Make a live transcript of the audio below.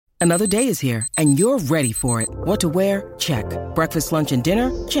Another day is here, and you're ready for it. What to wear? Check. Breakfast, lunch, and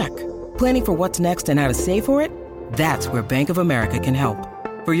dinner? Check. Planning for what's next and how to save for it? That's where Bank of America can help.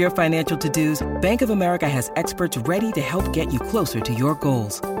 For your financial to-dos, Bank of America has experts ready to help get you closer to your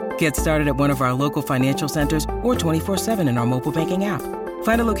goals. Get started at one of our local financial centers or 24/7 in our mobile banking app.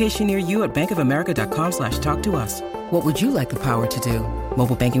 Find a location near you at bankofamerica.com/talktous. What would you like the power to do?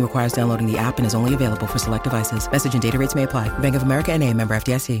 Mobile banking requires downloading the app and is only available for select devices. Message and data rates may apply. Bank of America N.A., member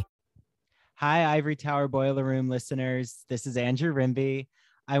FDIC. Hi, Ivory Tower Boiler Room listeners. This is Andrew Rimby.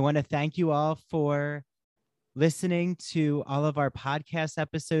 I want to thank you all for listening to all of our podcast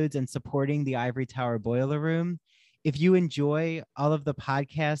episodes and supporting the Ivory Tower Boiler Room. If you enjoy all of the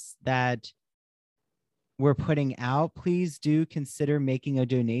podcasts that we're putting out, please do consider making a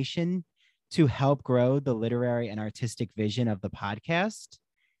donation to help grow the literary and artistic vision of the podcast.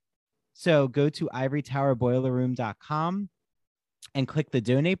 So go to ivorytowerboilerroom.com and click the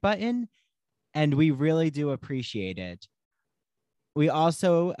donate button. And we really do appreciate it. We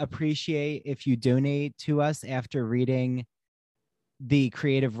also appreciate if you donate to us after reading the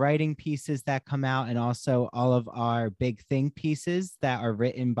creative writing pieces that come out and also all of our big think pieces that are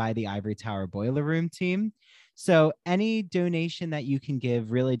written by the Ivory Tower Boiler Room team. So any donation that you can give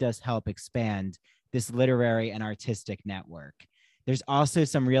really does help expand this literary and artistic network. There's also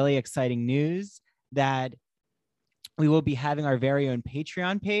some really exciting news that we will be having our very own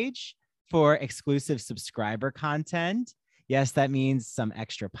Patreon page for exclusive subscriber content. Yes, that means some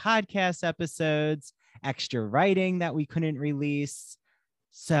extra podcast episodes, extra writing that we couldn't release.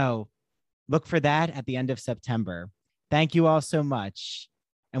 So look for that at the end of September. Thank you all so much,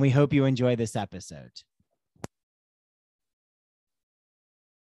 and we hope you enjoy this episode.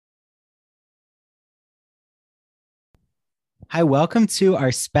 Hi, welcome to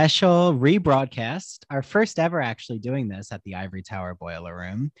our special rebroadcast, our first ever actually doing this at the Ivory Tower Boiler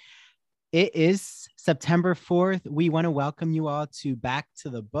Room. It is September 4th. We want to welcome you all to Back to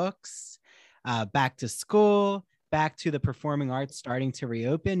the Books, back to school, back to the performing arts starting to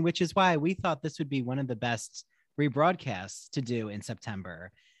reopen, which is why we thought this would be one of the best rebroadcasts to do in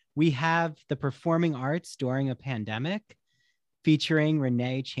September. We have the performing arts during a pandemic featuring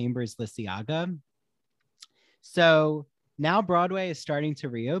Renee Chambers-Lisiaga. So now Broadway is starting to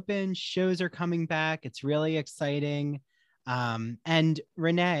reopen. Shows are coming back. It's really exciting. And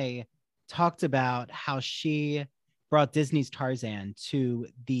Renee talked about how she brought Disney's Tarzan to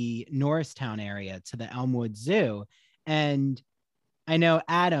the Norristown area, to the Elmwood Zoo. And I know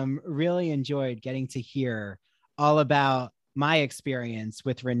Adam really enjoyed getting to hear all about my experience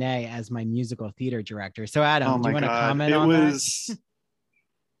with Renee as my musical theater director. So Adam, do you want to comment on that?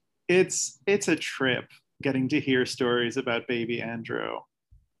 It's a trip getting to hear stories about baby Andrew.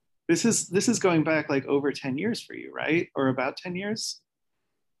 This is going back like over 10 years for you, right? Or about 10 years?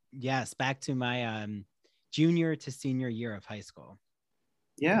 Yes, back to my junior to senior year of high school.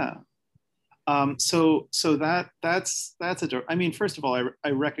 Yeah. So that's I mean, first of all, I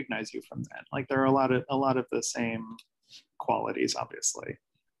recognize you from then. Like there are a lot of the same qualities, obviously.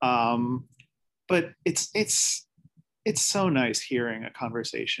 But it's so nice hearing a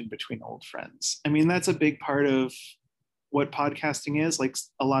conversation between old friends. I mean, that's a big part of what podcasting is. Like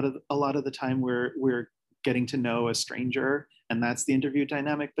a lot of the time we're getting to know a stranger, and that's the interview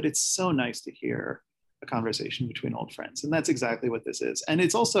dynamic, but it's so nice to hear a conversation between old friends. And that's exactly what this is. And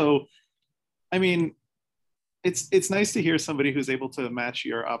it's also, I mean, it's nice to hear somebody who's able to match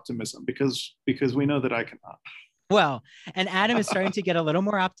your optimism because we know that I cannot. Well, and Adam is starting to get a little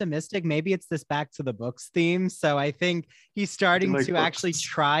more optimistic. Maybe it's this back to the books theme. So I think he's starting to actually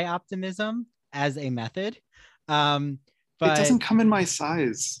try optimism as a method. But it doesn't come in my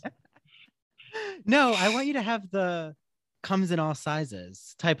size. No, I want you to have the comes in all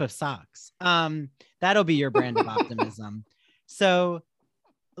sizes type of socks. That'll be your brand of optimism. So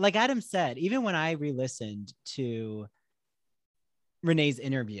like Adam said, even when I re-listened to Renee's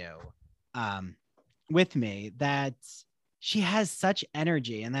interview with me, that she has such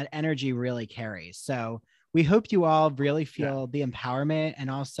energy and that energy really carries. So we hope you all really feel the empowerment. And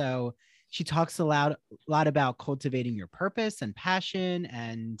also she talks a lot about cultivating your purpose and passion.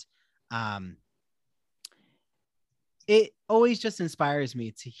 And it always just inspires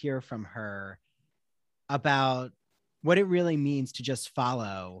me to hear from her about what it really means to just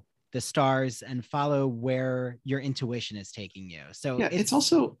follow the stars and follow where your intuition is taking you. So yeah, it's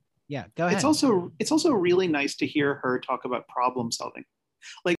also, yeah, go ahead. It's also really nice to hear her talk about problem solving.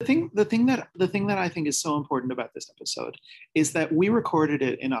 Like the thing that I think is so important about this episode is that we recorded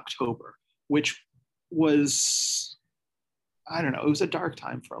it in October, which was, I don't know, it was a dark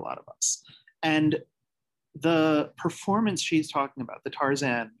time for a lot of us. And the performance she's talking about, the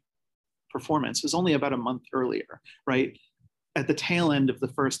Tarzan performance was only about a month earlier, right? At the tail end of the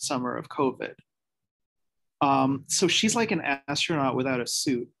first summer of COVID. So she's like an astronaut without a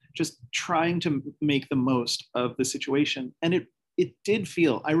suit, just trying to make the most of the situation. And it did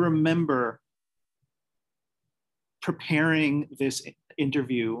feel, I remember preparing this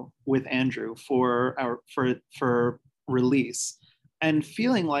interview with Andrew for release and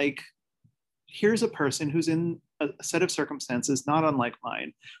feeling like here's a person who's in a set of circumstances not unlike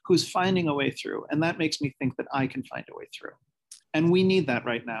mine, who's finding a way through. And that makes me think that I can find a way through. And we need that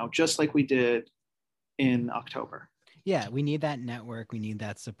right now, just like we did in October. Yeah, we need that network. We need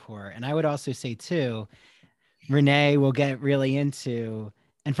that support. And I would also say too, Renee will get really into,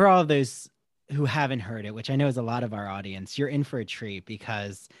 and for all of those who haven't heard it, which I know is a lot of our audience, you're in for a treat,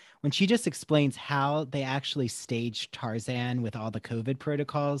 because when she just explains how they actually staged Tarzan with all the COVID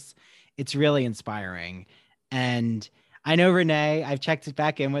protocols, it's really inspiring. And I know Renee, I've checked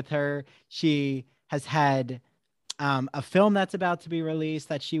back in with her. She has had a film that's about to be released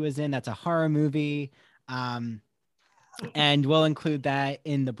that she was in. That's a horror movie. And we'll include that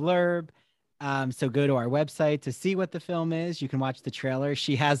in the blurb. So go to our website to see what the film is. You can watch the trailer.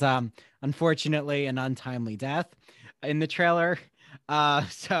 She has, unfortunately, an untimely death in the trailer.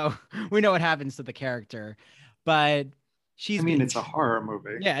 So we know what happens to the character, but it's a horror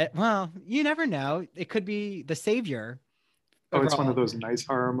movie. Yeah. Well, you never know. It could be the savior. Oh, it's one of those nice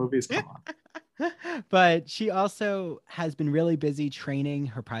horror movies. Come on. But she also has been really busy training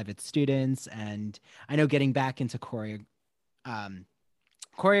her private students, and I know getting back into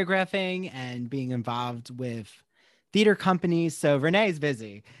choreographing and being involved with theater companies. So Renee's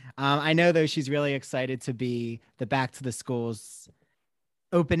busy. I know, though, she's really excited to be the Back to the Schools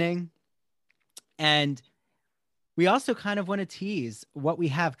opening. And we also kind of want to tease what we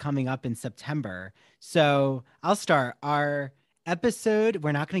have coming up in September. So I'll start. Our episode,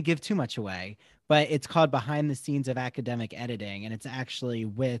 we're not going to give too much away, but it's called Behind the Scenes of Academic Editing. And it's actually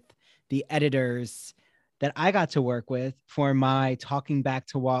with the editors that I got to work with for my Talking Back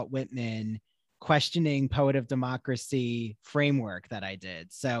to Walt Whitman, Questioning Poet of Democracy framework that I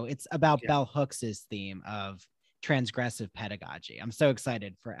did. So it's about Bell Hooks's theme of transgressive pedagogy. I'm so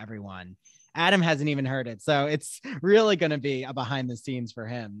excited for everyone. Adam hasn't even heard it, so it's really going to be a behind the scenes for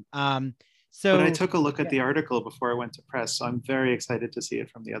him. But I took a look at the article before I went to press, so I'm very excited to see it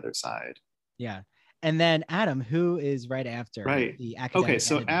from the other side. Yeah. And then Adam, who is right after the academic Okay,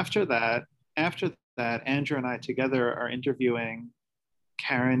 so editing? after that, Andrew and I together are interviewing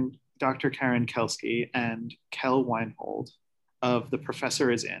Dr. Karen Kelsky and Kel Weinhold of The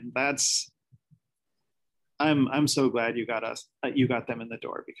Professor Is In. I'm so glad you got them in the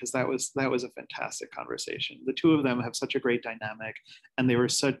door, because that was a fantastic conversation. The two of them have such a great dynamic, and they were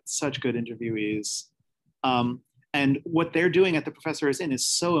such good interviewees. And what they're doing at The Professor Is In is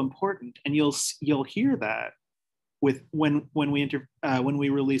so important, and you'll hear that when we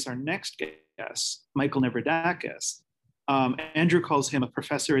release our next guest, Michael Neverdakis. Andrew calls him a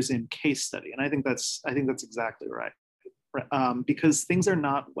Professor Is In case study, and I think that's exactly right, because things are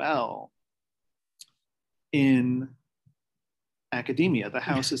not well in academia. The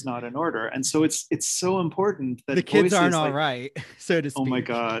house is not in order, and so it's so important that the kids aren't all right, so to speak. Oh my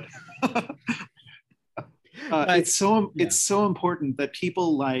God. It's so important that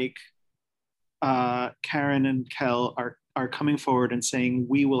people like Karen and Kel are coming forward and saying,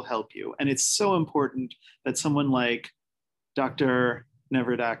 we will help you. And it's so important that someone like Dr.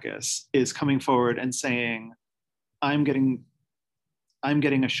 Neverdakis is coming forward and saying, I'm getting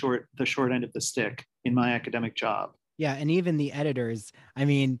the short end of the stick in my academic job. Yeah, and even the editors, I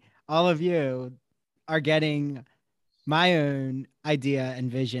mean, all of you are getting my own idea and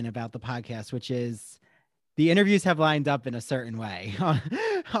vision about the podcast, which is the interviews have lined up in a certain way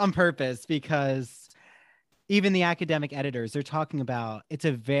on purpose, because even the academic editors, they're talking about, it's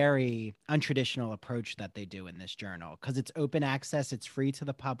a very untraditional approach that they do in this journal, because it's open access, it's free to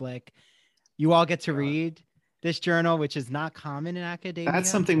the public. You all get to read this journal, which is not common in academia.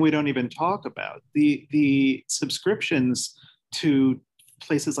 That's something we don't even talk about. The subscriptions to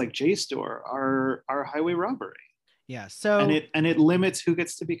places like JSTOR are highway robbery. Yeah. So and it limits who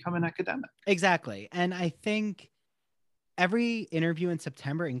gets to become an academic. Exactly. And I think every interview in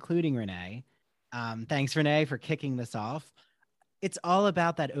September, including Renee, thanks Renee for kicking this off, it's all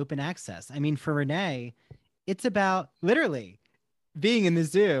about that open access. I mean, for Renee, it's about literally being in the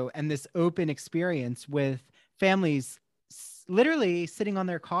zoo and this open experience with families literally sitting on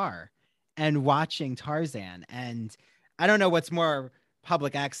their car and watching Tarzan. And I don't know what's more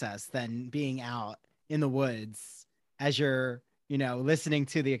public access than being out in the woods as you're, listening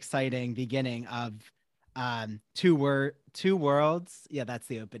to the exciting beginning of Two Worlds. Yeah, that's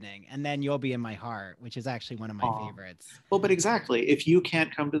the opening. And then You'll Be in My Heart, which is actually one of my favorites. Well, but exactly. If you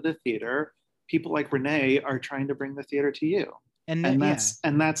can't come to the theater, people like Renee are trying to bring the theater to you. And that's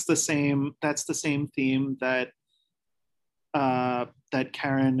the same theme that that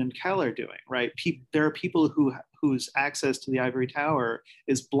Karen and Kel are doing, right? There are people whose access to the Ivory Tower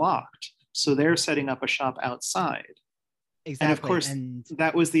is blocked, so they're setting up a shop outside. Exactly. And of course,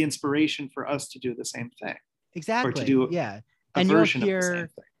 that was the inspiration for us to do the same thing. Exactly. Or to do a version of the same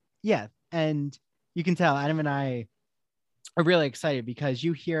thing. Yeah, and you can tell Adam and I are really excited because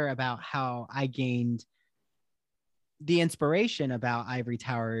you hear about how I gained the inspiration about Ivory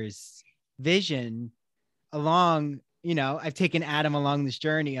Tower's vision along, I've taken Adam along this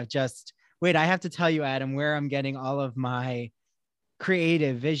journey of I have to tell you, Adam, where I'm getting all of my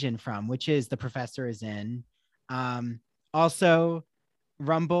creative vision from, which is The Professor Is In. Also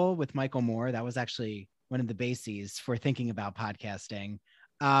Rumble with Michael Moore. That was actually one of the bases for thinking about podcasting.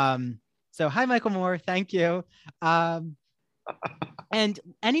 So hi, Michael Moore. Thank you. And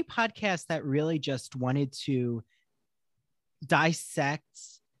any podcast that really just wanted to dissect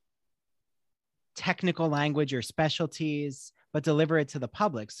technical language or specialties, but deliver it to the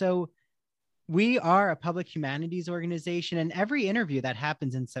public. So we are a public humanities organization, and every interview that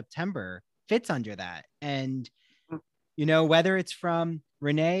happens in September fits under that. And, whether it's from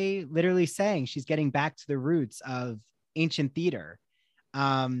Renee literally saying she's getting back to the roots of ancient theater,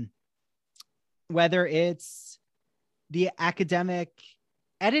 whether it's the academic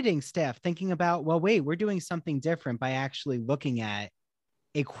editing staff thinking about, we're doing something different by actually looking at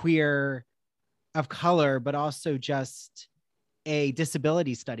a queer of color, but also just a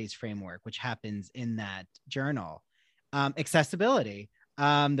disability studies framework, which happens in that journal. Accessibility.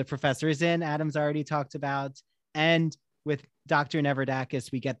 The Professor Is In, Adam's already talked about. And with Dr.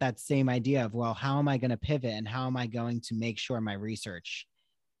 Neverdakis, we get that same idea of, how am I going to pivot and how am I going to make sure my research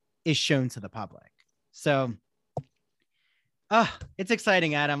is shown to the public? So it's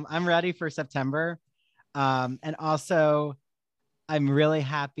exciting, Adam. I'm ready for September. And also, I'm really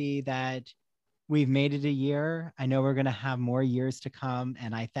happy that we've made it a year. I know we're going to have more years to come.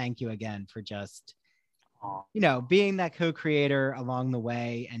 And I thank you again for just, being that co-creator along the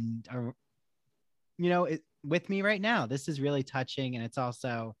way and, with me right now. This is really touching. And it's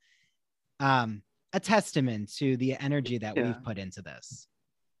also a testament to the energy that we've put into this.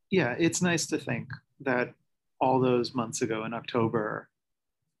 Yeah, it's nice to think that all those months ago in October,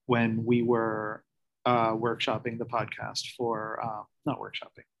 when we were workshopping the podcast for, not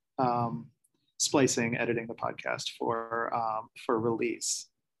workshopping, splicing, editing the podcast for release,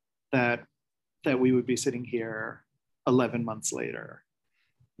 that we would be sitting here 11 months later.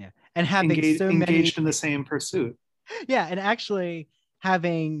 Yeah, and having engaged in the same pursuit. Yeah, and actually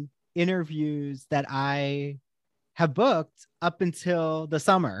having interviews that I have booked up until the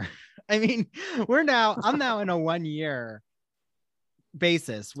summer. I mean, I'm now in a 1-year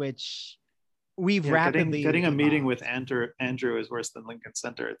basis, which we've rapidly getting a meeting with Andrew is worse than Lincoln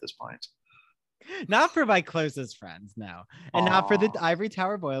Center at this point. Not for my closest friends, no. And not for the Ivory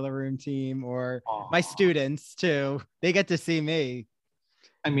Tower Boiler Room team or my students too. They get to see me,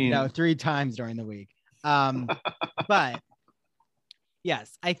 3 times during the week. But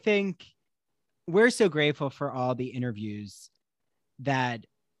yes, I think we're so grateful for all the interviews that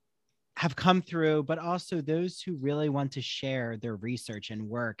have come through, but also those who really want to share their research and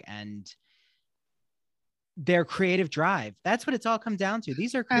work and their creative drive. That's what it's all come down to.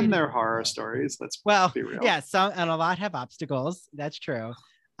 These are and their horror stories. Let's be real. Yeah, some and a lot have obstacles. That's true.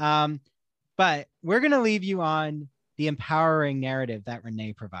 But we're going to leave you on the empowering narrative that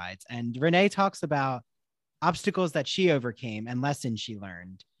Renee provides. And Renee talks about obstacles that she overcame and lessons she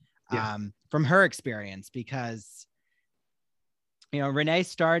learned from her experience, because Renee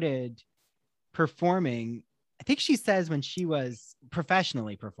started performing, I think she says, when she was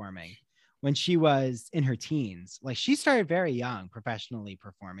professionally performing, when she was in her teens. Like, she started very young professionally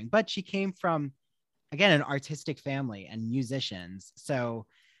performing, but she came from, again, an artistic family and musicians. So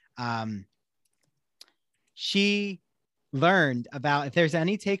she learned about, if there's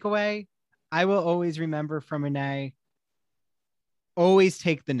any takeaway, I will always remember from Renee, always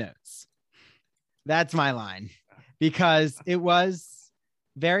take the notes. That's my line, because it was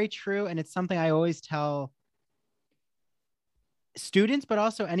very true. And it's something I always tell students, but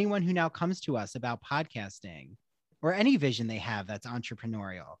also anyone who now comes to us about podcasting or any vision they have that's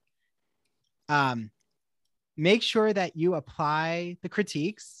entrepreneurial. Make sure that you apply the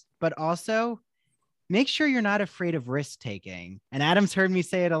critiques, but also make sure you're not afraid of risk taking. And Adam's heard me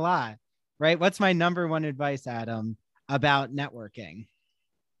say it a lot, right? What's my number one advice, Adam, about networking?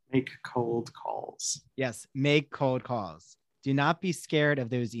 Make cold calls. Yes, make cold calls. Do not be scared of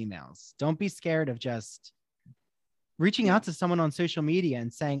those emails. Don't be scared of just reaching out to someone on social media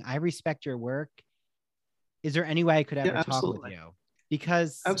and saying, I respect your work. Is there any way I could ever talk with you?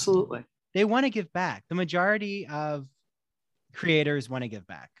 Because absolutely, they want to give back. The majority of creators want to give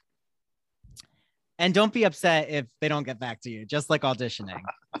back. And don't be upset if they don't get back to you, just like auditioning.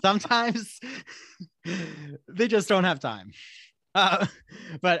 Sometimes they just don't have time.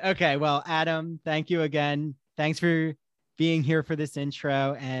 But okay, well, Adam, thank you again. Thanks for being here for this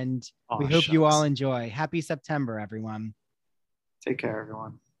intro, and we hope you all enjoy. Happy September, everyone. Take care,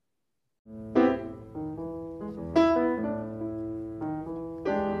 everyone.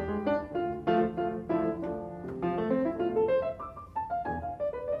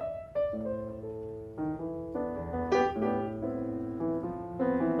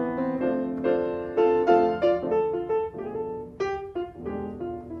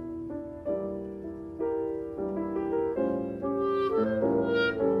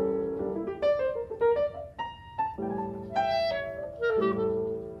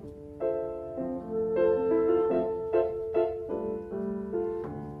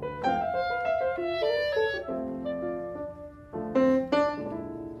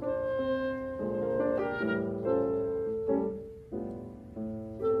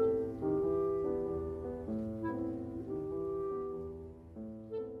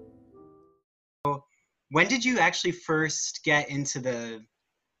 When did you actually first get into the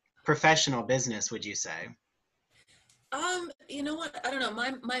professional business, would you say? You know what? I don't know.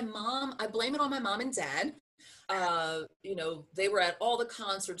 My mom, I blame it on my mom and dad. You know, they were at all the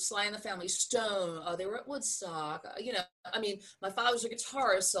concerts, Sly and the Family Stone. They were at Woodstock. You know, I mean, my father was a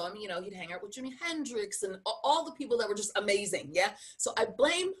guitarist, so I mean, you know, he'd hang out with Jimi Hendrix and all the people that were just amazing. Yeah. So I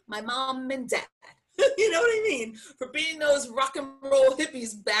blame my mom and dad. You know what I mean? For being those rock and roll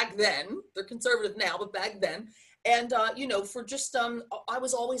hippies back then. They're conservative now, but back then. And, you know, for just, I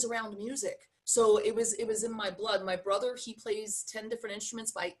was always around music. So it was in my blood. My brother, he plays 10 different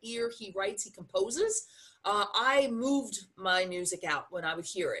instruments by ear. He writes, he composes. I moved my music out when I would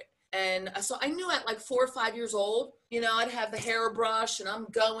hear it. And so I knew at like 4 or 5 years old, you know, I'd have the hairbrush and I'm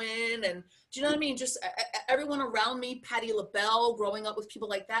going, and do you know what I mean? Just everyone around me, Patti LaBelle, growing up with people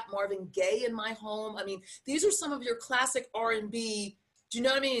like that, Marvin Gaye in my home. I mean, these are some of your classic R&B, do you know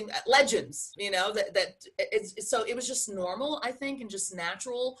what I mean? Legends, you know, so it was just normal, I think, and just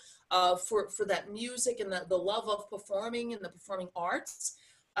natural for that music and the love of performing and the performing arts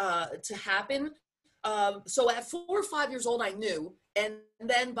to happen. So at 4 or 5 years old, I knew. And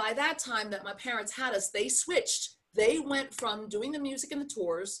then by that time that my parents had us, they switched. They went from doing the music and the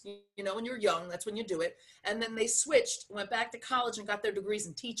tours, you know, when you're young, that's when you do it. And then they switched, went back to college and got their degrees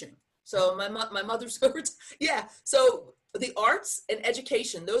in teaching. So my mother's, yeah. So the arts and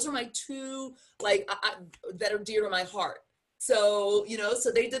education, those are my two, like, that are dear to my heart. So, you know,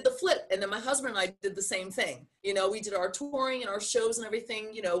 so they did the flip, and then my husband and I did the same thing. You know, we did our touring and our shows and everything,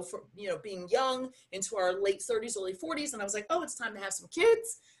 you know, for, you know, being young into our late 30s, early 40s. And I was like, oh, it's time to have some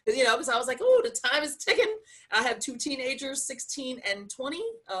kids, you know, because I was like, oh, the time is ticking. I have 2 teenagers, 16 and 20.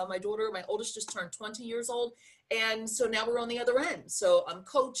 My daughter, my oldest, just turned 20 years old. And so now we're on the other end. So I'm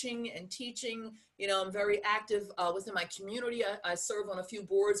coaching and teaching, you know, I'm very active within my community. I serve on a few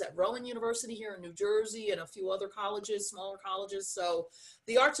boards at Rowan University here in New Jersey and a few other colleges, smaller colleges. So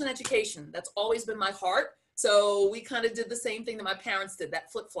the arts and education, that's always been my heart. So we kind of did the same thing that my parents did,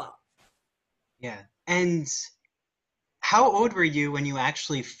 that flip-flop. Yeah. And how old were you when you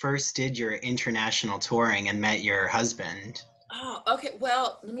actually first did your international touring and met your husband? Oh, okay.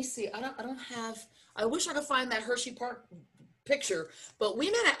 Well, let me see. I don't have, I wish I could find that Hershey Park picture, but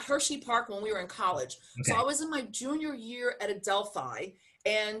we met at Hershey Park when we were in college. Okay. So I was in my junior year at Adelphi,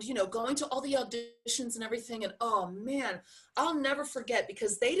 and, you know, going to all the auditions and everything. And oh man, I'll never forget,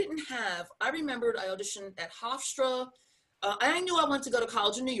 because they didn't have, I remembered I auditioned at Hofstra. I knew I wanted to go to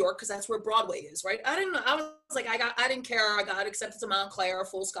college in New York because that's where Broadway is, right? I didn't know. I was like, I didn't care. I got accepted to Montclair,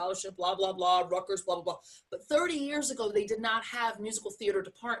 full scholarship, blah, blah, blah, Rutgers, blah, blah, blah. But 30 years ago, they did not have musical theater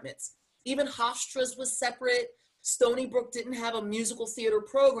departments. Even Hofstra's was separate. Stony Brook didn't have a musical theater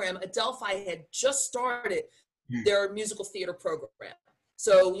program. Adelphi had just started their musical theater program.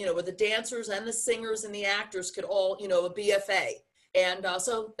 So, you know, where the dancers and the singers and the actors could all, you know, a BFA. And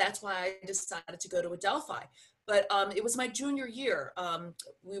so that's why I decided to go to Adelphi. But it was my junior year. I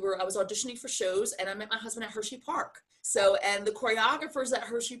was auditioning for shows, and I met my husband at Hershey Park. So, and the choreographers at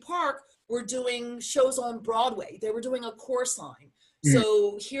Hershey Park were doing shows on Broadway. They were doing a chorus line.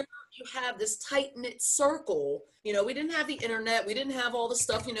 So here you have this tight-knit circle. You know, we didn't have the internet. We didn't have all the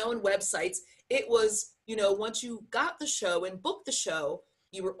stuff, you know, and websites. It was, you know, once you got the show and booked the show,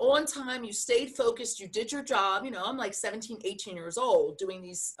 You were on time, you stayed focused, you did your job. You know, I'm like 17, 18 years old doing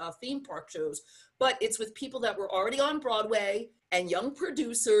these theme park shows, but it's with people that were already on Broadway and young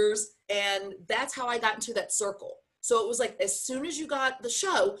producers. And that's how I got into that circle. So it was like, as soon as you got the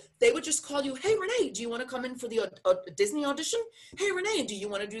show, they would just call you, hey, Renee, do you want to come in for the Disney audition? Hey, Renee, do you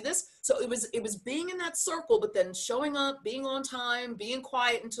want to do this? So it was being in that circle, but then showing up, being on time, being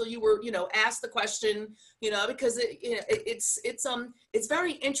quiet until you were, you know, asked the question, you know, because it's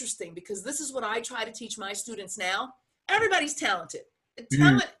very interesting, because this is what I try to teach my students now. Everybody's talented.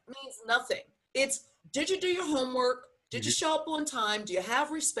 Talent means nothing. It's, did you do your homework? Did you show up on time? Do you have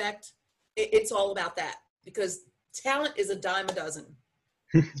respect? It's all about that, because talent is a dime a dozen.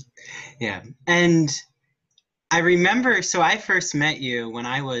 Yeah. And I remember, so I first met you when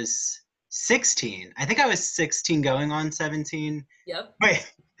I was 16. I think I was 16 going on 17. Yep.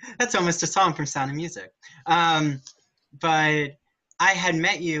 Wait, that's almost a song from Sound of Music. But I had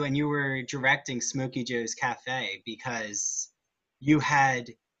met you and you were directing Smokey Joe's Cafe, because you had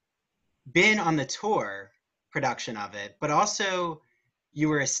been on the tour production of it, but also you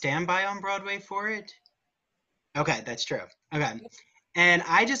were a standby on Broadway for it. Okay, that's true. Okay. And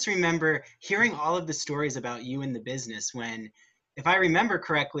I just remember hearing all of the stories about you in the business when, if I remember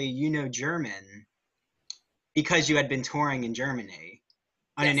correctly, you know German because you had been touring in Germany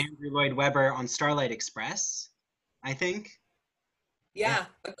on an Andrew Lloyd Webber on Starlight Express, I think. Yeah,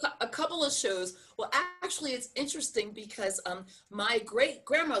 a couple of shows. Well, actually, it's interesting because my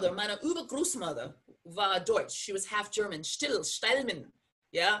great-grandmother, meine Urgroßmutter, war Deutsch. She was half German, Stillman.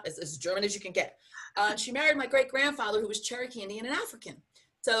 Yeah, as German as you can get. She married my great-grandfather, who was Cherokee Indian and African.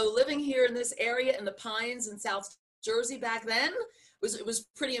 So living here in this area in the Pines in South Jersey back then, it was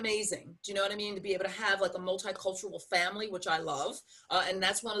pretty amazing. Do you know what I mean? To be able to have like a multicultural family, which I love. And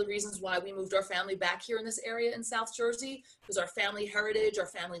that's one of the reasons why we moved our family back here in this area in South Jersey, because our family heritage, our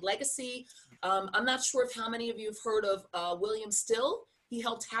family legacy. I'm not sure if how many of you have heard of William Still. He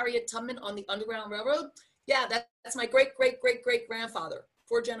helped Harriet Tubman on the Underground Railroad. Yeah, that's my great-great-great-great-grandfather,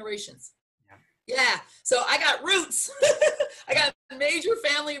 4 generations. Yeah, so I got roots. I got major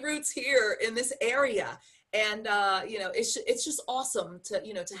family roots here in this area. And, you know, it's just awesome to,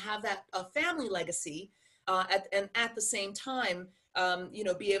 you know, to have that family legacy and at the same time, you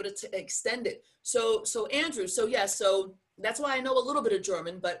know, be able to extend it. So Andrew, so that's why I know a little bit of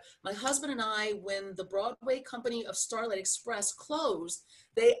German, but my husband and I, when the Broadway company of Starlight Express closed,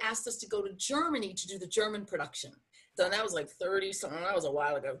 they asked us to go to Germany to do the German production. So that was like 30 something. That was a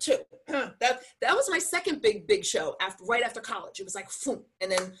while ago too. That was my second big show right after college. It was like, phoom.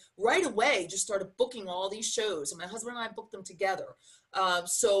 And then right away just started booking all these shows, and my husband and I booked them together.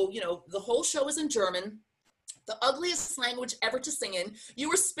 So, you know, the whole show is in German, the ugliest language ever to sing in. You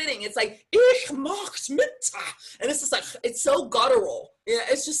were spitting. It's like, ich macht mit. And it's just like, it's so guttural. Yeah,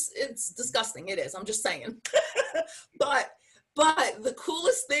 it's disgusting. It is. I'm just saying. But the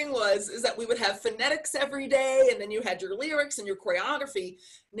coolest thing is that we would have phonetics every day, and then you had your lyrics and your choreography.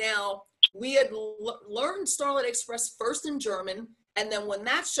 Now, we had learned Starlight Express first in German, and then when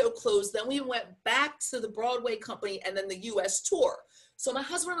that show closed, then we went back to the Broadway company and then the U.S. tour. So my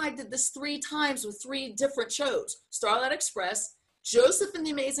husband and I did this 3 times with 3 different shows: Starlight Express, Joseph and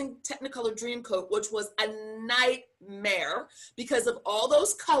the Amazing Technicolor Dreamcoat, which was a nightmare because of all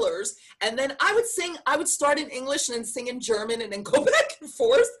those colors. And then I would start in English and then sing in German and then go back and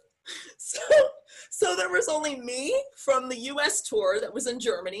forth. So there was only me from the US tour that was in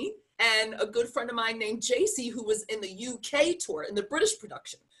Germany, and a good friend of mine named JC, who was in the UK tour, in the British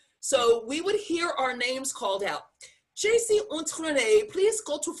production. So we would hear our names called out. JC and Renee, please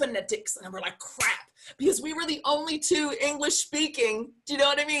go to phonetics. And we're like, crap, because we were the only 2 English speaking, do you know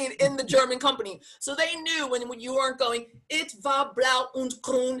what I mean, in the German company. So they knew when you weren't going, it war blau und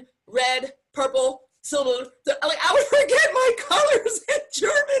grün, red, purple, silver. Like, I would forget my colors in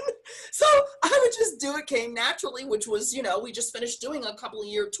German. So I would just do it, came naturally, which was, you know, we just finished doing a couple of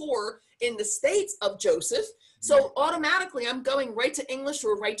year tour in the States of Joseph. So automatically I'm going right to English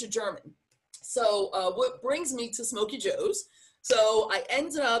or right to German. So what brings me to Smokey Joe's. So I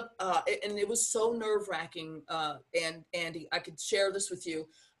ended up, and it was so nerve-wracking, and Andy, I could share this with you.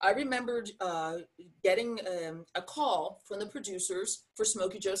 I remembered getting a call from the producers for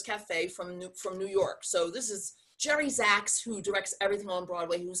Smokey Joe's Cafe from New York. So this is Jerry Zaks, who directs everything on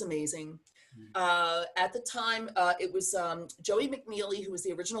Broadway, who's amazing. At the time, it was Joey McNeely, who was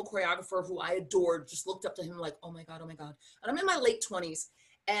the original choreographer, who I adored, just looked up to him like, oh my God. And I'm in my late 20s.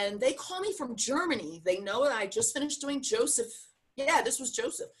 And they call me from Germany. They know that I just finished doing Joseph. Yeah, this was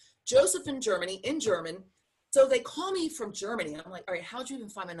Joseph. Joseph in Germany, in German. So they call me from Germany. I'm like, all right, how'd you even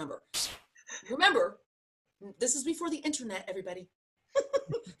find my number? Remember, this is before the internet, everybody.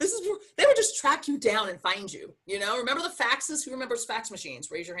 they would just track you down and find you, you know? Remember the faxes? Who remembers fax machines?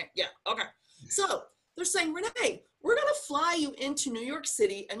 Raise your hand. Yeah, okay. So they're saying, Renee, we're gonna fly you into New York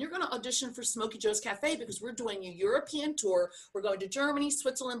City and you're gonna audition for Smokey Joe's Cafe because we're doing a European tour. We're going to Germany,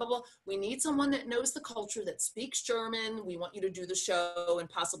 Switzerland, blah, blah. We need someone that knows the culture, that speaks German. We want you to do the show and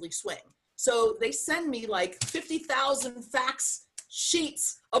possibly swing. So they send me like 50,000 fax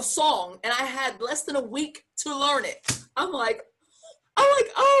sheets of song and I had less than a week to learn it. I'm like,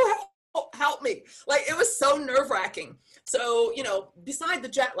 oh, help me. Like, it was so nerve-wracking. So, you know, beside the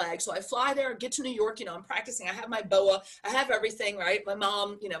jet lag, so I fly there, get to New York, you know, I'm practicing. I have my boa, I have everything, right? My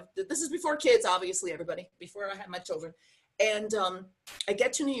mom, you know, this is before kids, obviously, everybody, before I had my children. And I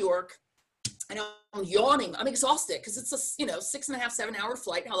get to New York and I'm yawning. I'm exhausted because it's a, you know, 6.5, 7 hour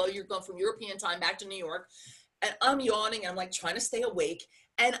flight. Hello, you're going from European time back to New York. And I'm yawning and I'm like trying to stay awake.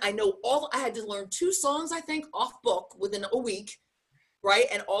 And I know I had to learn 2 songs, I think, off book within a week. Right?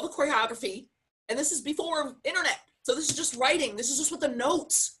 And all the choreography. And this is before internet. So this is just writing. This is just with the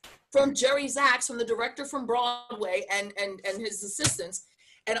notes from Jerry Zaks, from the director from Broadway and his assistants.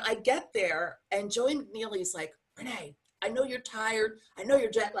 And I get there and Joey McNeely's like, Renee, I know you're tired. I know you're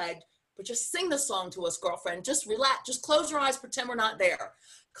jet lagged, but just sing the song to us, girlfriend. Just relax. Just close your eyes. Pretend we're not there.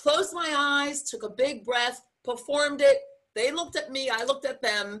 Closed my eyes, took a big breath, performed it. They looked at me. I looked at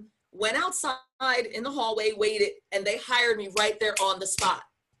them. Went outside in the hallway, waited, and they hired me right there on the spot.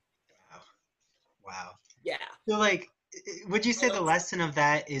 Wow. Yeah. So, like, would you say the lesson of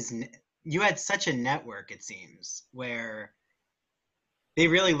that is you had such a network, it seems, where they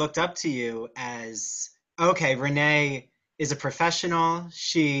really looked up to you as, okay, Renee is a professional.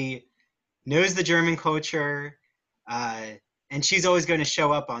 She knows the German culture, and she's always going to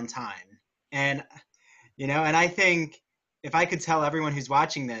show up on time. And, you know, and I think, if I could tell everyone who's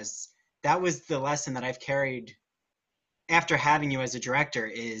watching this, that was the lesson that I've carried after having you as a director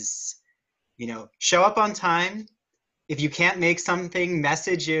is, you know, show up on time. If you can't make something,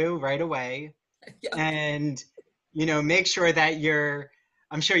 message you right away. Yeah. And, you know, make sure that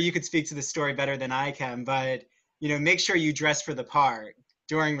I'm sure you could speak to the story better than I can, but, you know, make sure you dress for the part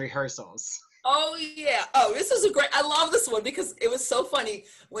during rehearsals. Oh, yeah. Oh, this is I love this one because it was so funny.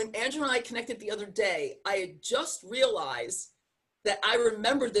 When Andrew and I connected the other day, I had just realized that I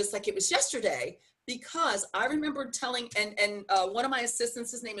remembered this like it was yesterday because I remembered telling, and one of my assistants,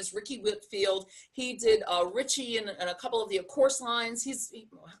 his name is Ricky Whitfield. He did Richie and a couple of the Of Course lines.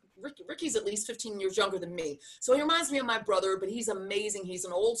 Ricky's at least 15 years younger than me. So he reminds me of my brother, but he's amazing. He's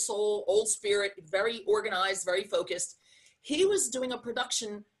an old soul, old spirit, very organized, very focused. He was doing a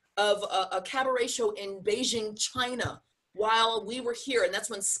production of a cabaret show in Beijing, China, while we were here. And that's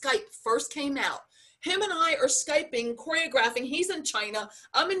when Skype first came out. Him and I are Skyping, choreographing. He's in China.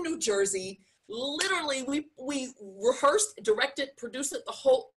 I'm in New Jersey. Literally, we rehearsed, directed, produced it, the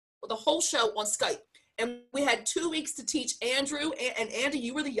whole show on Skype. And we had 2 weeks to teach Andrew. And Andy,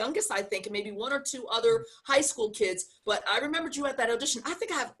 you were the youngest, I think, and maybe 1 or 2 other high school kids. But I remembered you at that audition. I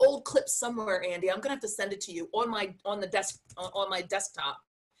think I have old clips somewhere, Andy. I'm gonna have to send it to you on my desktop.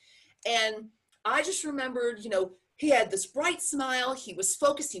 And I just remembered, you know, he had this bright smile. He was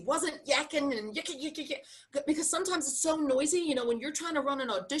focused. He wasn't yakking and because sometimes it's so noisy, you know, when you're trying to run an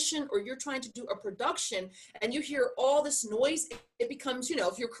audition or you're trying to do a production and you hear all this noise, it becomes, you know,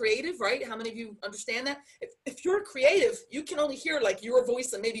 if you're creative, right? How many of you understand that? If you're creative, you can only hear like your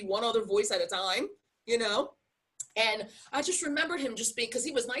voice and maybe one other voice at a time, you know? And I just remembered him just being, because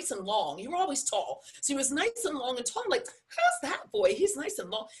he was nice and long. You were always tall. So he was nice and long and tall. I'm like, how's that boy? He's nice and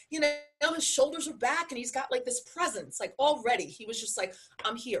long. You know, his shoulders are back and he's got like this presence, like already. He was just like,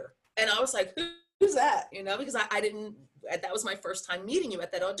 I'm here. And I was like, who's that? You know, because I didn't, that was my first time meeting you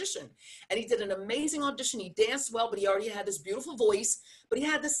at that audition. And he did an amazing audition. He danced well, but he already had this beautiful voice, but he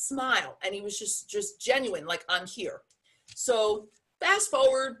had this smile and he was just genuine, like, I'm here. So fast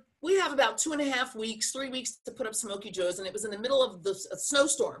forward, we have about 2.5 weeks, 3 weeks to put up Smokey Joe's, and it was in the middle of the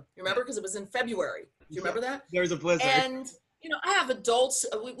snowstorm. You remember? Because it was in February. Do you remember that? There was a blizzard. And, you know, I have adults.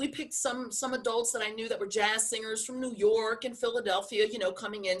 We picked some adults that I knew that were jazz singers from New York and Philadelphia, you know,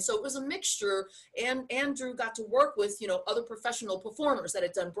 coming in. So it was a mixture. And Andrew got to work with, you know, other professional performers that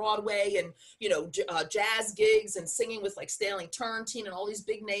had done Broadway and, you know, jazz gigs and singing with like Stanley Turrentine and all these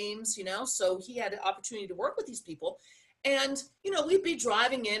big names, you know. So he had the opportunity to work with these people. And, you know, we'd be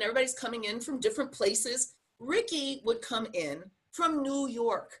driving in, everybody's coming in from different places. Ricky would come in from New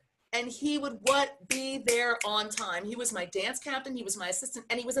York and he would be there on time. He was my dance captain, he was my assistant,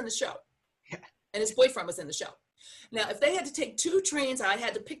 and he was in the show. Yeah. And his boyfriend was in the show. Now, if they had to take 2 trains, I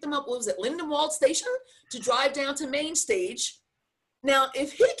had to pick them up, what was it, Lindenwold Station, to drive down to Main Stage. Now,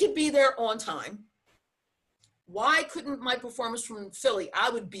 if he could be there on time, Why couldn't my performers from Philly, I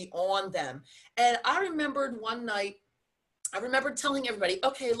would be on them. And I remembered one night, I remember telling everybody,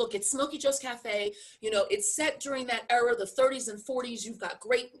 okay, look, it's Smokey Joe's Cafe. You know, it's set during that era, the 30s and 40s. You've got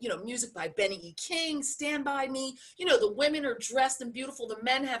great, you know, music by Benny E. King, Stand By Me. You know, the women are dressed and beautiful. The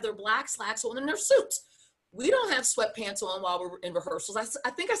men have their black slacks on and their suits. We don't have sweatpants on while we're in rehearsals. I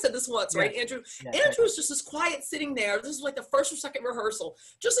think I said this once, right, Andrew? Yes, Andrew is just as quiet sitting there. This is like the first or second rehearsal,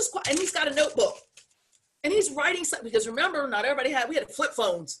 just as quiet. And he's got a notebook. And he's writing something, because remember, we had flip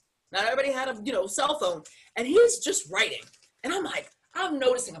phones. Not everybody had a, you know, cell phone. And he's just writing. And I'm like, I'm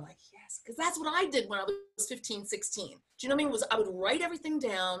noticing, I'm like, yes, because that's what I did when I was 15, 16. Do you know what I mean? I would write everything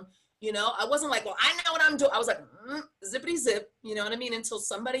down. You know, I wasn't like, well, I know what I'm doing. I was like, zippity zip, you know what I mean? Until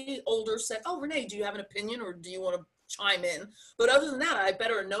somebody older said, oh, Renee, do you have an opinion, or do you want to chime in? But other than that, I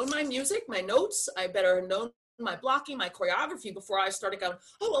better have known my music, my notes. I better have known my blocking, my choreography before I started going,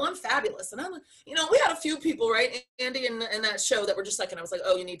 oh, well, I'm fabulous. And I'm, you know, we had a few people, right, Andy, in that show that were just like, and I was like,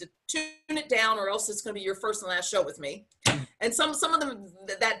 oh, you need to tune it down, or else it's going to be your first and last show with me. And some of them,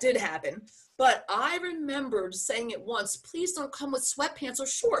 that did happen. But I remembered saying it once, please don't come with sweatpants or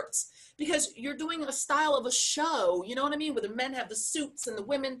shorts, because you're doing a style of a show, you know what I mean? Where the men have the suits and the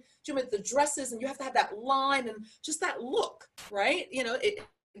women with the dresses, and you have to have that line and just that look, right? You know,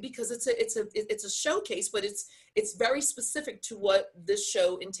 because it's a showcase, but it's very specific to what this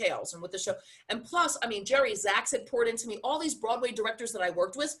show entails and what the show. And plus, I mean, Jerry Zaks had poured into me all these Broadway directors that I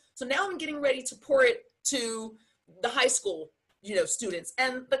worked with. So now I'm getting ready to pour it to the high school, you know, students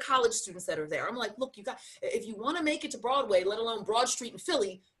and the college students that are there. I'm like, look, if you want to make it to Broadway, let alone Broad Street in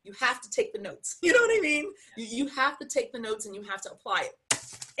Philly, you have to take the notes. You know what I mean? You have to take the notes and you have to apply it.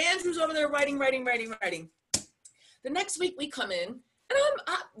 Andrew's over there writing. The next week we come in, and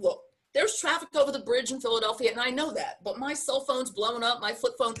look, there's traffic over the bridge in Philadelphia, and I know that, but my cell phone's blowing up, my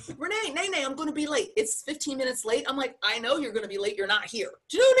flip phone. Renee, Nene, I'm going to be late. It's 15 minutes late. I'm like, I know you're going to be late. You're not here.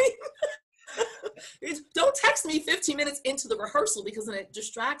 Do you know what I mean? Don't text me 15 minutes into the rehearsal, because then it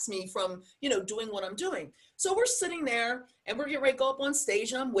distracts me from, you know, doing what I'm doing. So we're sitting there and we're getting ready to go up on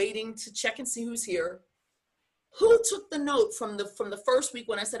stage, and I'm waiting to check and see who's here. Who took the note from the first week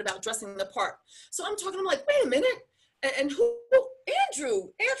when I said about dressing the part? So I'm talking, I'm like, wait a minute. And who?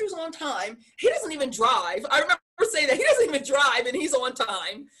 Andrew's on time. He doesn't even drive. I remember saying that he doesn't even drive and he's on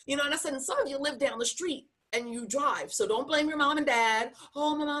time. You know, and I said, and some of you live down the street and you drive. So don't blame your mom and dad.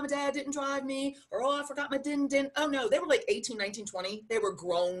 Oh, my mom and dad didn't drive me. Or, oh, I forgot my didn't. Oh no, they were like 18, 19, 20. They were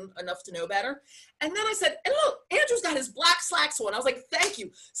grown enough to know better. And then I said, and look, Andrew's got his black slacks on. I was like, thank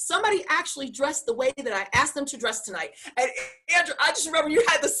you. Somebody actually dressed the way that I asked them to dress tonight. And Andrew, I just remember you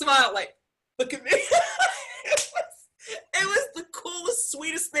had the smile like, look at me. It was the coolest,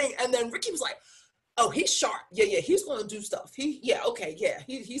 sweetest thing. And then Ricky was like, oh, he's sharp. Yeah, he's going to do stuff. He's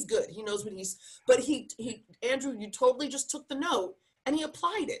good. He knows what but Andrew, you totally just took the note and he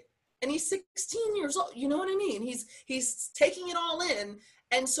applied it. And he's 16 years old. You know what I mean? He's taking it all in.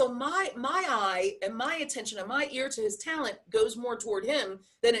 And so my eye and my attention and my ear to his talent goes more toward him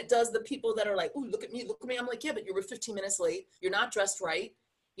than it does the people that are like, ooh, look at me. I'm like, yeah, but you were 15 minutes late. You're not dressed right.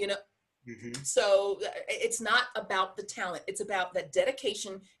 You know? Mm-hmm. So it's not about the talent. It's about that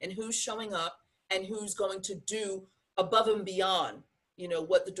dedication and who's showing up and who's going to do above and beyond, you know,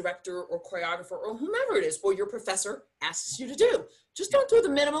 what the director or choreographer or whomever it is, or your professor asks you to do. Just don't do the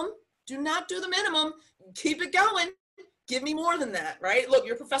minimum. Do not do the minimum. Keep it going. Give me more than that, right? Look,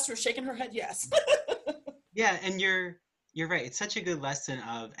 your professor is shaking her head, yes. Yeah, and you're right. It's such a good lesson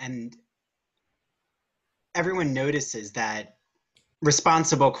and everyone notices that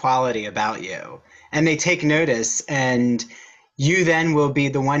responsible quality about you, and they take notice, and you then will be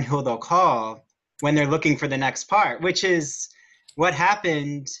the one who they'll call when they're looking for the next part, which is what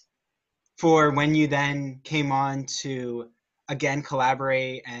happened for when you then came on to again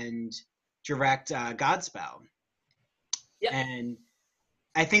collaborate and direct Godspell. Yep. And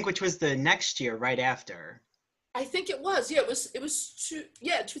I think which was the next year right after. I think it was. Yeah, it was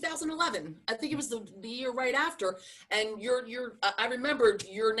 2011. I think it was the year right after. And I remembered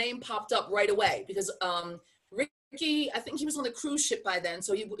your name popped up right away because Ricky, I think he was on the cruise ship by then,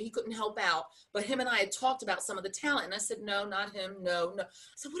 so he couldn't help out. But him and I had talked about some of the talent, and I said, no, not him, no. I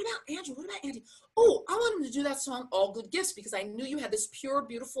said, what about Andrew? What about Andy? Oh, I want him to do that song, All Good Gifts, because I knew you had this pure,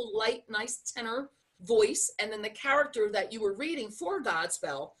 beautiful, light, nice tenor voice, and then the character that you were reading for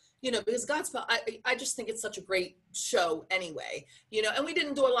Godspell. You know, because Godspell, I just think it's such a great show anyway, you know, and we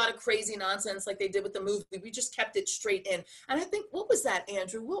didn't do a lot of crazy nonsense like they did with the movie. We just kept it straight in. And I think, what was that,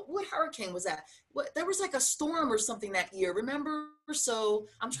 Andrew? What hurricane was that? There was like a storm or something that year, remember? So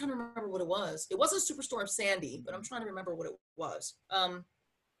I'm trying to remember what it was. It wasn't Superstorm Sandy, but I'm trying to remember what it was.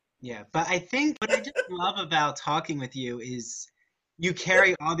 Yeah, but I think what I just love about talking with you is you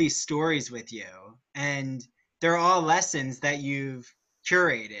carry all these stories with you, and they're all lessons that you've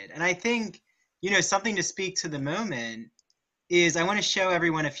curated. And I think, something to speak to the moment is I want to show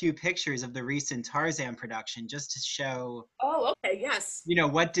everyone a few pictures of the recent Tarzan production just to show, Oh, okay, yes.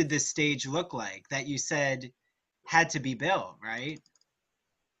 what did this stage look like that you said had to be built, right?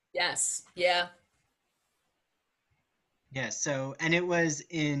 Yes, yeah. Yeah, so, and it was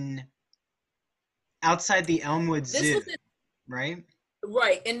outside the Elmwood This Zoo, was right?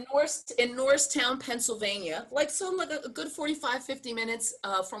 right in Norristown, Pennsylvania, like a good 45, 50 minutes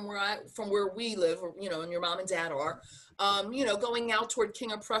from where we live, or, and your mom and dad are, going out toward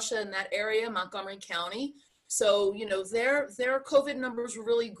King of Prussia in that area, Montgomery County. So, their COVID numbers were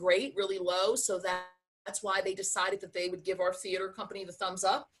really great, really low. So that's why they decided that they would give our theater company the thumbs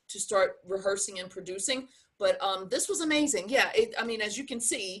up to start rehearsing and producing. But this was amazing. Yeah, as you can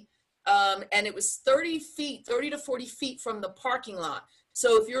see, and it was 30 to 40 feet from the parking lot.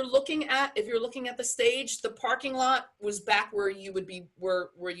 So if you're looking at the stage, the parking lot was back where you would be, where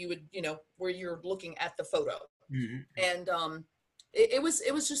you would, where you're looking at the photo. Mhm. And it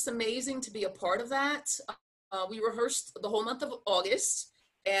was just amazing to be a part of that. We rehearsed the whole month of August,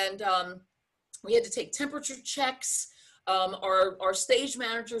 and we had to take temperature checks. Our stage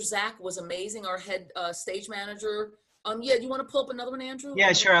manager, Zach, was amazing. Our head stage manager. Yeah, do you want to pull up another one, Andrew?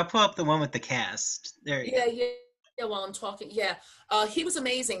 Yeah, sure. I'll pull up the one with the cast. There you go. Yeah, while I'm talking. Yeah, he was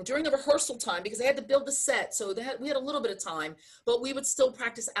amazing during the rehearsal time because they had to build the set. So we had a little bit of time, but we would still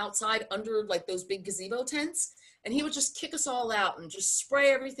practice outside under like those big gazebo tents. And he would just kick us all out and just spray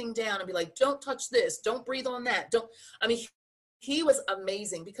everything down and be like, don't touch this. Don't breathe on that. He was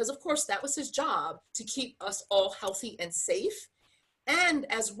amazing because of course that was his job to keep us all healthy and safe.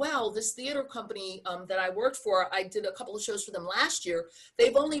 And as well, this theater company that I worked for, I did a couple of shows for them last year.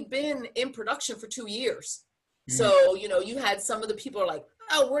 They've only been in production for 2 years. So, you had some of the people are like,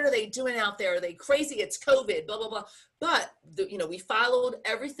 oh, what are they doing out there? Are they crazy? It's COVID, blah, blah, blah. But, we followed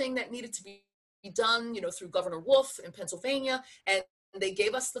everything that needed to be done, through Governor Wolf in Pennsylvania. And they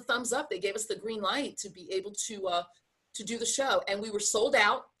gave us the thumbs up. They gave us the green light to be able to do the show. And we were sold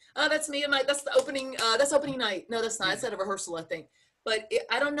out. That's me and that's the opening, that's opening night. No, that's not. It's at a rehearsal, I think. But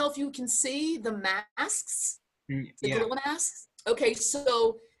I don't know if you can see the masks, the gorilla masks. Okay,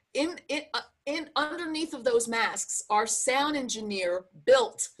 so in underneath of those masks, our sound engineer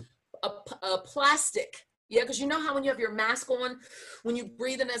built a plastic. Yeah, because you know how when you have your mask on, when you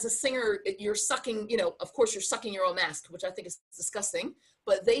breathe in as a singer, you're sucking, of course you're sucking your own mask, which I think is disgusting.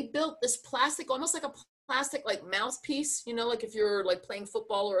 But they built this plastic, almost like a plastic like mouthpiece, like if you're like playing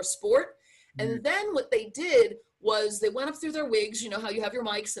football or a sport. And then what they did was they went up through their wigs, how you have your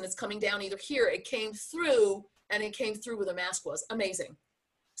mics and it's coming down either here, it came through, and it came through where the mask was. Amazing.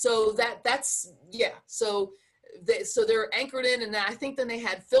 So that's, yeah. So they're anchored in, and I think then they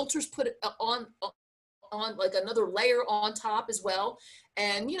had filters put on like another layer on top as well.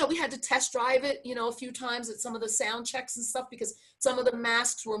 And, we had to test drive it, a few times at some of the sound checks and stuff, because some of the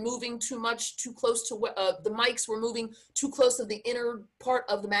masks were moving too close to the mics were moving too close to the inner part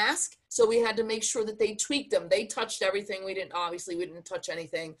of the mask. So we had to make sure that they tweaked them. They touched everything. We didn't touch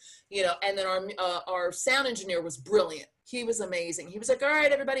anything, and then our sound engineer was brilliant. He was amazing. He was like, all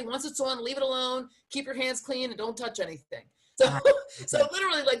right, everybody, once it's on, leave it alone. Keep your hands clean and don't touch anything. So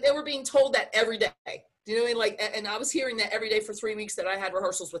literally, like, they were being told that every day. Do you know what I mean? Like, and I was hearing that every day for 3 weeks that I had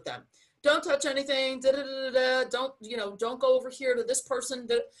rehearsals with them. Don't touch anything. Don't go over here to this person.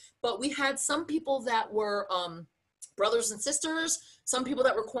 But we had some people that were brothers and sisters, some people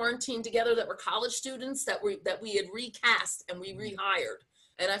that were quarantined together that were college students that we had recast and we rehired.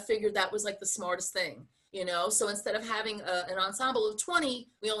 And I figured that was like the smartest thing. So instead of having an ensemble of 20,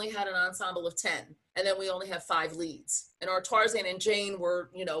 we only had an ensemble of 10. And then we only have 5 leads. And our Tarzan and Jane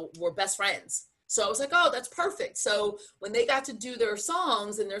were best friends. So I was like, oh, that's perfect. So when they got to do their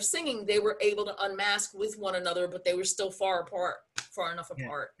songs and their singing, they were able to unmask with one another, but they were still far enough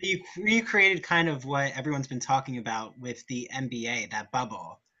apart. You recreated kind of what everyone's been talking about with the NBA, that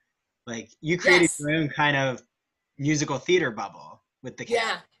bubble. Like, you created your own kind of musical theater bubble with the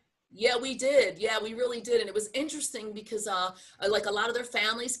cast. Yeah, we did. Yeah, we really did. And it was interesting because like a lot of their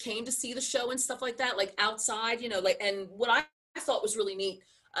families came to see the show and stuff like that, like outside, and what I thought was really neat.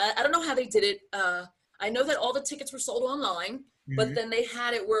 I don't know how they did it. I know that all the tickets were sold online, but then they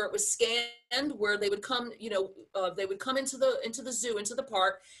had it where it was scanned, where they would come, they would come into the zoo, into the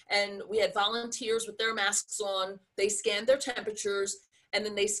park, and we had volunteers with their masks on. They scanned their temperatures, and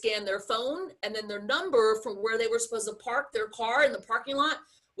then they scanned their phone, and then their number from where they were supposed to park their car in the parking lot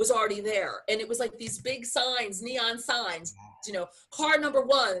was already there. And it was like these big signs, neon signs, you know, car number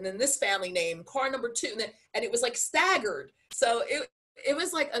 1, and then this family name, car number 2, and it was like staggered. So it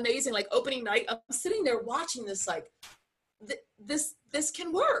was like amazing. Like opening night, I'm sitting there watching this, like this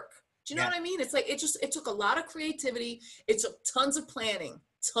can work. Do you know what I mean? It's like, it took a lot of creativity. It took tons of planning.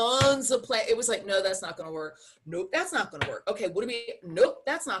 It was like, no, that's not going to work. Nope, that's not going to work. Okay, nope,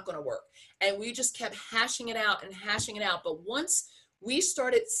 that's not going to work. And we just kept hashing it out and hashing it out. But once we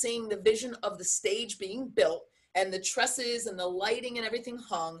started seeing the vision of the stage being built and the trusses and the lighting and everything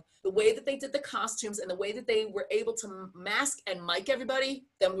hung, the way that they did the costumes and the way that they were able to mask and mic everybody,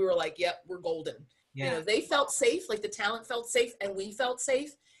 then we were like, yep, we're golden. Yeah. You know, they felt safe, like the talent felt safe, and we felt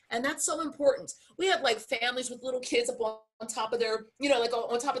safe. And that's so important. We had like families with little kids up on top of their, you know, like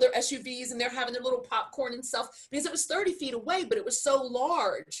on top of their SUVs, and they're having their little popcorn and stuff, because it was 30 feet away, but it was so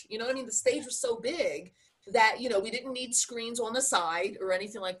large. You know what I mean? The stage was so big that, you know, we didn't need screens on the side or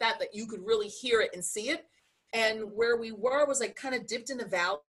anything like that, that you could really hear it and see it. And where we were was like kind of dipped in the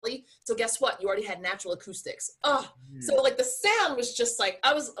valley. So guess what? You already had natural acoustics. So like the sound was just like,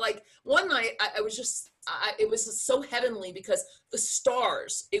 I was like, one night it was just so heavenly, because the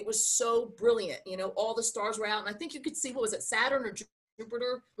stars, it was so brilliant. You know, all the stars were out, and I think you could see, what was it, Saturn or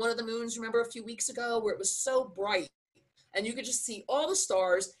Jupiter, one of the moons, remember a few weeks ago, where it was so bright, and you could just see all the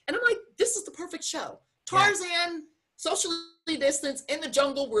stars. And I'm like, this is the perfect show. Tarzan, socially distanced, in the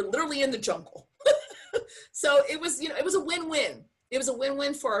jungle. We're literally in the jungle. So it was, you know, it was a win-win. It was a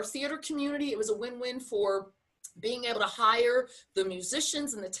win-win for our theater community. It was a win-win for being able to hire the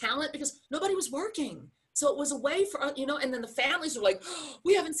musicians and the talent, because nobody was working. So it was a way for, you know, and then the families were like, oh,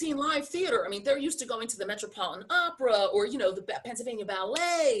 we haven't seen live theater. I mean, they're used to going to the Metropolitan Opera, or, you know, the Pennsylvania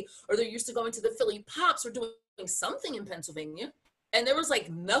Ballet, or they're used to going to the Philly Pops, or doing something in Pennsylvania. And there was like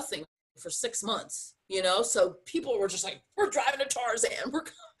nothing for 6 months, you know? So people were just like, we're driving to Tarzan.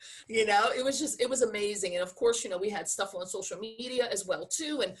 You know, it was amazing. And of course, you know, we had stuff on social media as well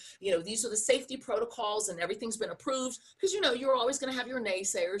too. And, you know, these are the safety protocols, and everything's been approved, because, you know, you're always going to have your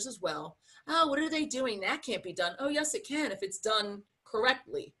naysayers as well. Oh, what are they doing? That can't be done. Oh, yes, it can, if it's done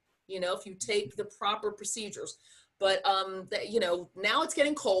correctly, you know, if you take the proper procedures. But, you know, now it's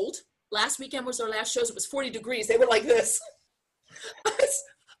getting cold. Last weekend was our last shows. It was 40 degrees. They were like this.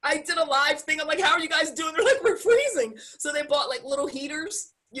 I did a live thing. I'm like, how are you guys doing? They're like, we're freezing. So they bought like little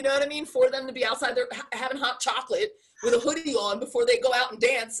heaters, you know what I mean, for them to be outside there having hot chocolate with a hoodie on before they go out and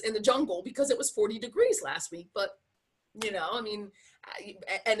dance in the jungle, because it was 40 degrees last week. But, you know, I mean,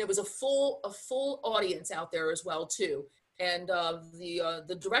 and it was a full audience out there as well too. And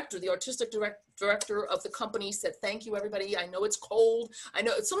the director, the artistic director of the company said, thank you, everybody. I know it's cold. I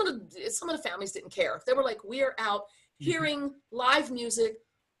know some of the families didn't care. They were like, we are out hearing live music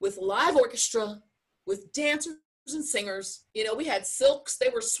with live orchestra, with dancers and singers. You know, we had Silks. They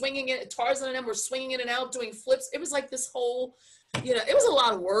were swinging it. Tarzan and them were swinging in and out, doing flips. It was like this whole, you know, it was a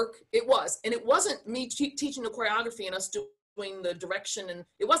lot of work. It was. And it wasn't me teaching the choreography and us doing the direction. And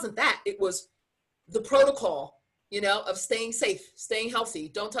it wasn't that. It was the protocol, you know, of staying safe, staying healthy.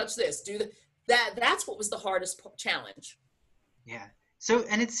 Don't touch this. Do that. That's what was the hardest challenge. Yeah. So,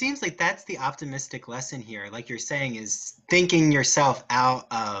 and it seems like that's the optimistic lesson here, like you're saying, is thinking yourself out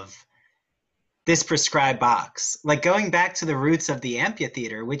of this prescribed box, like going back to the roots of the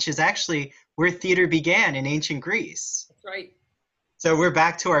amphitheater, which is actually where theater began in ancient Greece. That's right. So we're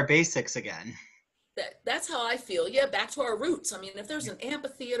back to our basics again. That's how I feel. Yeah, back to our roots. I mean, if there's an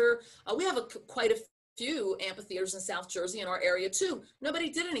amphitheater, we have quite a few amphitheaters in South Jersey in our area too. Nobody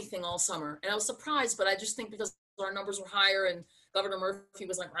did anything all summer, and I was surprised, but I just think because our numbers were higher and Governor Murphy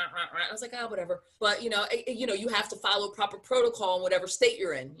was like, rah, rah, rah. I was like, oh, whatever. But, you know, you have to follow proper protocol in whatever state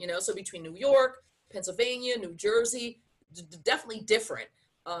you're in, you know, so between New York, Pennsylvania, New Jersey, definitely different.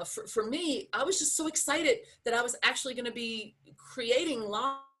 For me, I was just so excited that I was actually going to be creating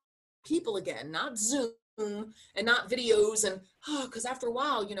live people again, not Zoom and not videos. And, because after a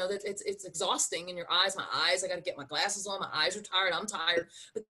while, you know, it's exhausting in your eyes, I got to get my glasses on, my eyes are tired, I'm tired.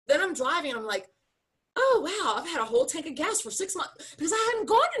 But then I'm driving and I'm like, oh, wow, I've had a whole tank of gas for 6 months because I hadn't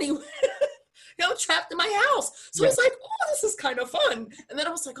gone anywhere. You know, trapped in my house. So it's like, oh, this is kind of fun. And then I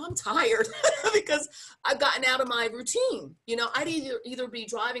was like, oh, I'm tired because I've gotten out of my routine. You know, I'd either be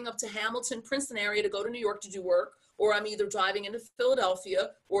driving up to Hamilton, Princeton area to go to New York to do work, or I'm either driving into Philadelphia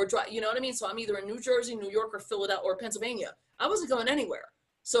or, you know what I mean? So I'm either in New Jersey, New York, or Philadelphia or Pennsylvania. I wasn't going anywhere.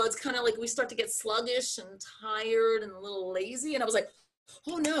 So it's kind of like we start to get sluggish and tired and a little lazy. And I was like,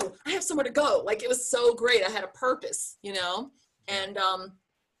 oh no, I have somewhere to go. Like, it was so great. I had a purpose, you know? And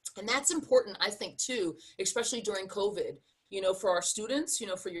that's important, I think, too, especially during COVID. for our students,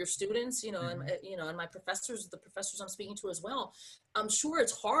 for your students, and my professors, the professors I'm speaking to as well. I'm sure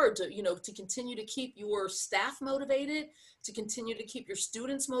it's hard to, to continue to keep your staff motivated, to continue to keep your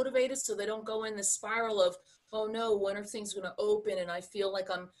students motivated so they don't go in this spiral of, oh no, when are things going to open? And I feel like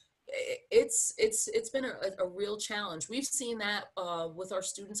it's been a real challenge. We've seen that with our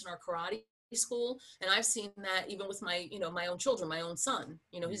students in our karate school, and I've seen that even with my my own children. My own son,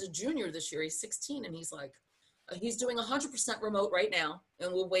 he's a junior this year, he's 16, and he's like, he's doing 100% remote right now,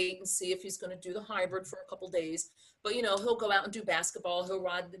 and we'll wait and see if he's going to do the hybrid for a couple days. But he'll go out and do basketball, he'll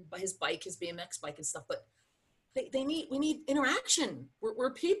ride his bike, his BMX bike and stuff. But we need interaction.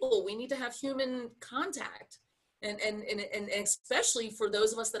 We're people. We need to have human contact, and especially for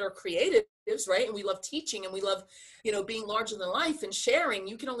those of us that are creatives, right? And we love teaching, and we love, being larger than life and sharing.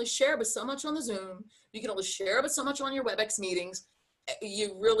 You can only share but so much on the Zoom. You can only share but so much on your WebEx meetings.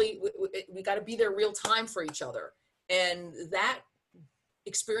 You really, we got to be there real time for each other. And that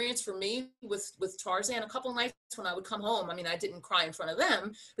experience for me with Tarzan, a couple of nights when I would come home, I mean, I didn't cry in front of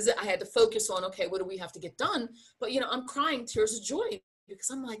them because I had to focus on, okay, what do we have to get done? But, I'm crying tears of joy because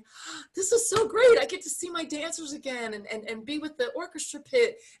I'm like, this is so great. I get to see my dancers again and be with the orchestra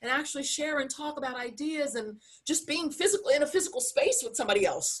pit and actually share and talk about ideas, and just being physically in a physical space with somebody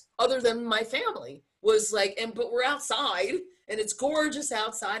else other than my family was like, but we're outside and it's gorgeous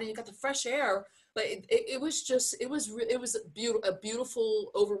outside and you got the fresh air. But it was a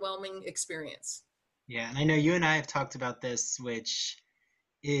beautiful, overwhelming experience. Yeah, and I know you and I have talked about this, which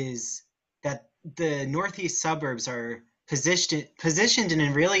is that the Northeast suburbs are positioned in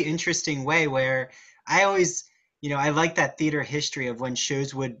a really interesting way, where I always, I like that theater history of when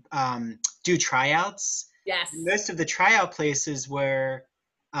shows would do tryouts. Yes. Most of the tryout places were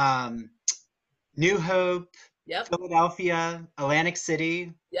New Hope, yep, Philadelphia, Atlantic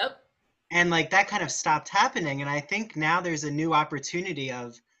City. Yep. And like that kind of stopped happening. And I think now there's a new opportunity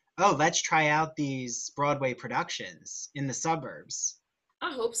of, oh, let's try out these Broadway productions in the suburbs.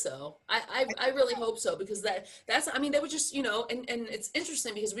 I hope so. I really hope so, because that's, I mean, they were just, and it's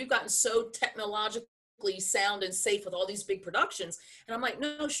interesting because we've gotten so technologically sound and safe with all these big productions. And I'm like,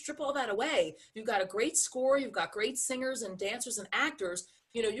 no, strip all that away. You've got a great score. You've got great singers and dancers and actors.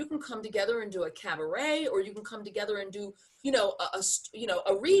 You can come together and do a cabaret, or you can come together and do,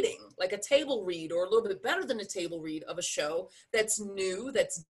 a reading, like a table read, or a little bit better than a table read of a show that's new,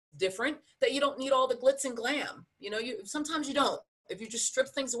 that's different, that you don't need all the glitz and glam. Sometimes you don't. If you just strip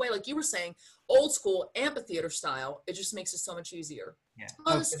things away, like you were saying, old school amphitheater style, it just makes it so much easier. Yeah.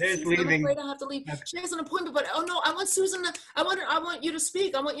 Oh, Susan, I'm afraid I have to leave. Okay. She has an appointment, but oh no, I want Susan. I want you to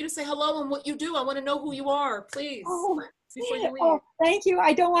speak. I want you to say hello and what you do. I want to know who you are, please. Before you leave. Oh, thank you.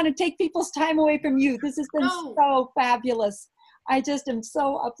 I don't want to take people's time away from you. This has been so fabulous. I just am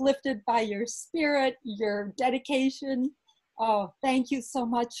so uplifted by your spirit, your dedication. Oh, thank you so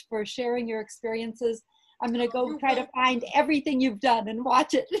much for sharing your experiences. I'm going to go try to find everything you've done and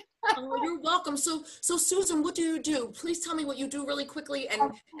watch it. Oh, you're welcome. So Susan, what do you do? Please tell me what you do really quickly,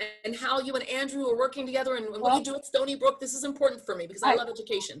 and how you and Andrew are working together, and what you do at Stony Brook. This is important for me because I love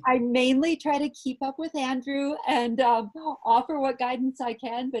education. I mainly try to keep up with Andrew and offer what guidance I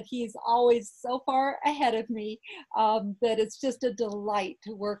can, but he's always so far ahead of me that it's just a delight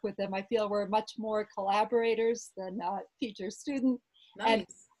to work with him. I feel we're much more collaborators than teacher-student. Nice. And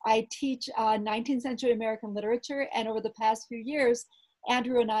I teach 19th century American literature, and over the past few years,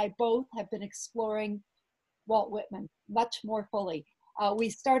 Andrew and I both have been exploring Walt Whitman much more fully. We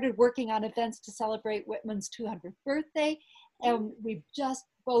started working on events to celebrate Whitman's 200th birthday, and we've just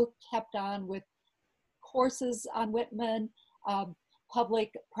both kept on with courses on Whitman,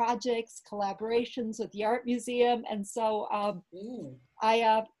 public projects, collaborations with the Art Museum, and so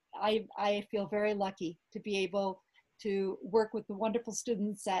I feel very lucky to be able to work with the wonderful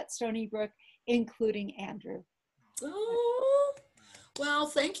students at Stony Brook, including Andrew. Oh, well,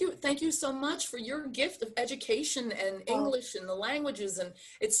 thank you so much for your gift of education and English and the languages. And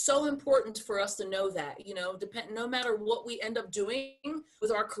it's so important for us to know that, no matter what we end up doing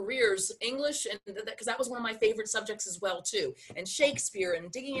with our careers, English, and because that was one of my favorite subjects as well too, and Shakespeare,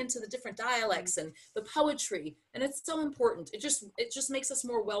 and digging into the different dialects and the poetry. And it's so important. It just makes us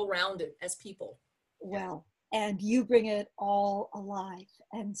more well-rounded as people. Well, and you bring it all alive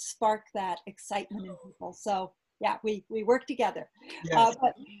and spark that excitement in people. So yeah, we work together. Yes.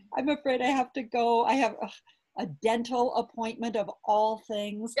 But I'm afraid I have to go. I have a dental appointment of all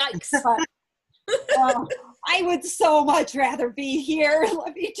things. Yikes. But, I would so much rather be here,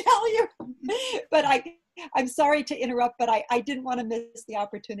 let me tell you. But I'm sorry to interrupt, but I didn't want to miss the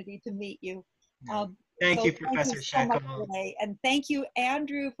opportunity to meet you. Thank you, Professor Shekel. And thank you,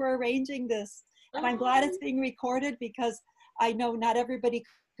 Andrew, for arranging this. And I'm glad it's being recorded, because I know not everybody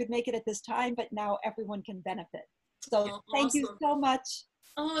could make it at this time, but now everyone can benefit. So Oh, thank you awesome. so much.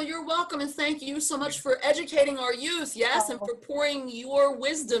 Oh, you're welcome, and thank you so much for educating our youth, yes, and for pouring your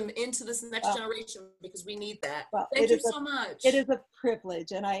wisdom into this next generation, because we need that. Well, Thank you so much. It is a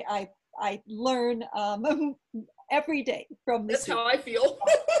privilege, and I learn every day from this. That's how I feel.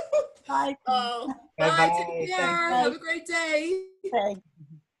 Bye. Oh, Bye-bye. bye. Take care. Bye. Have a great day. Thanks.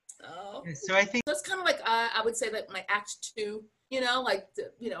 Oh. So I think That's kind of like I would say that my act 2, you know, like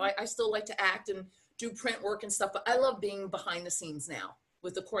I still like to act and do print work and stuff, but I love being behind the scenes now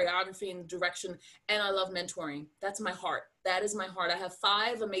with the choreography and direction, and I love mentoring. That's my heart. That is my heart. I have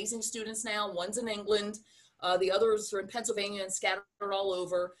 5 amazing students now. One's in England. The others are in Pennsylvania and scattered all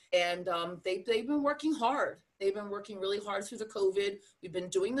over. And they've been working hard. They've been working really hard through the COVID. We've been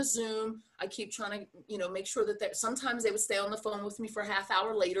doing the Zoom. I keep trying to, you know, make sure that sometimes they would stay on the phone with me for a half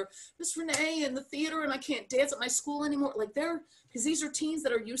hour later. Miss Renee in the theater, and I can't dance at my school anymore. Like because these are teens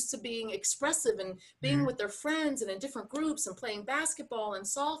that are used to being expressive and being with their friends and in different groups and playing basketball and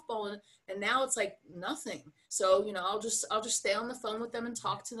softball. And now it's like nothing. So, you know, I'll just stay on the phone with them and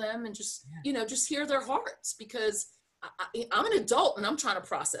talk to them and just, you know, just hear their hearts, because I'm an adult and I'm trying to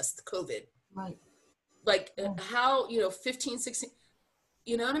process the COVID. Right. Like how, you know, 15, 16,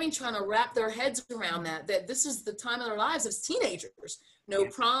 you know what I mean? Trying to wrap their heads around that this is the time of their lives as teenagers. No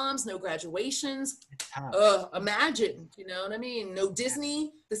proms, no graduations. Imagine, you know what I mean? No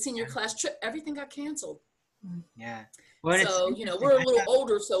Disney, the senior class trip, everything got canceled. Yeah. Well, so, you know, we're a little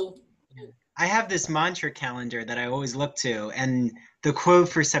older, so. I have this mantra calendar that I always look to, and the quote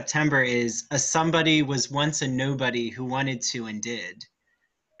for September is, "A somebody was once a nobody who wanted to and did."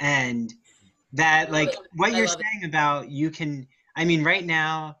 And that, like, what you're saying about I mean, right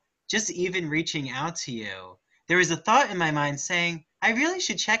now, just even reaching out to you, there was a thought in my mind saying, I really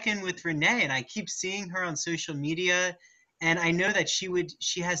should check in with Renee, and I keep seeing her on social media, and I know that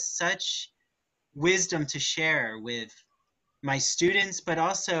she has such wisdom to share with my students, but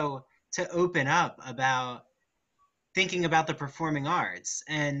also to open up about thinking about the performing arts.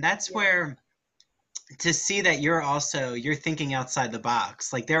 And that's where, to see that you're thinking outside the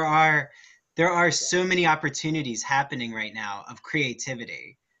box. Like there are so many opportunities happening right now of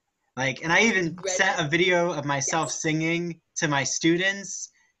creativity. Like, and I even sent a video of myself singing to my students,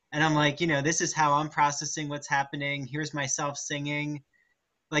 and I'm like, you know, this is how I'm processing what's happening. Here's myself singing.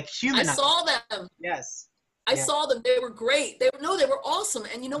 Like human. I saw them. Yes. I saw them. They were great. They were awesome.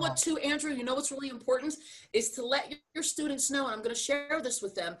 And you know what too, Andrew, you know what's really important is to let your students know, and I'm going to share this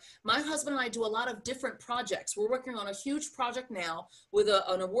with them. My husband and I do a lot of different projects. We're working on a huge project now with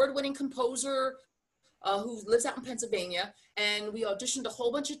an award-winning composer who lives out in Pennsylvania. And we auditioned a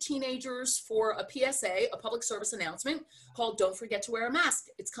whole bunch of teenagers for a PSA, a public service announcement called Don't Forget to Wear a Mask.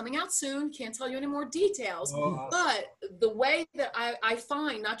 It's coming out soon. Can't tell you any more details. Oh. But the way that I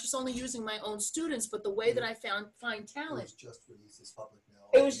find, not just only using my own students, but the way that I find talent. It was just released. It's public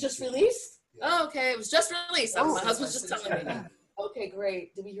now. It was just released? Yeah. Oh, okay. It was just released. Oh, my husband's just telling me. Okay,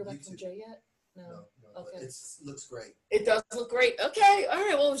 great. Did we hear back from Jay yet? No. Okay. It looks great. It does look great. Okay. All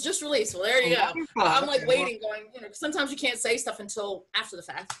right. Well, it was just released. Well, there you go. I'm like waiting, going, you know, sometimes you can't say stuff until after the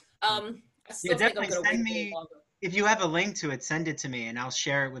fact. I still think I'm going to wait a little longer. If you have a link to it, send it to me and I'll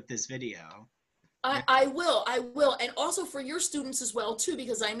share it with this video. I will. And also for your students as well, too,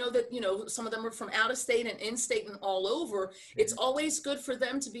 because I know that, you know, some of them are from out of state and in state and all over. It's always good for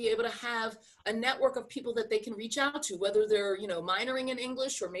them to be able to have a network of people that they can reach out to, whether they're, you know, minoring in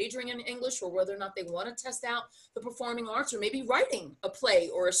English or majoring in English, or whether or not they want to test out the performing arts or maybe writing a play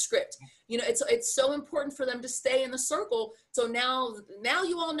or a script. You know, it's so important for them to stay in the circle. So now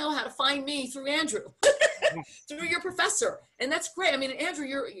you all know how to find me through Andrew, through your professor. And that's great. I mean, Andrew,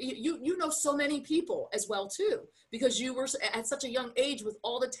 you know so many people as well, too, because you were at such a young age with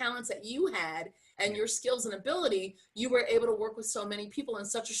all the talents that you had and your skills and ability, you were able to work with so many people in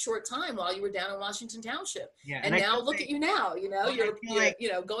such a short time while you were down in Washington Township. Yeah, and now look at you now, you know, you're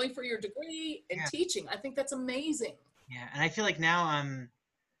you know, going for your degree and teaching. I think that's amazing. Yeah. And I feel like now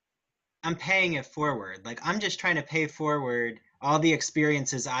I'm paying it forward. Like I'm just trying to pay forward all the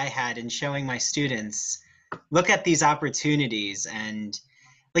experiences I had in showing my students, look at these opportunities. And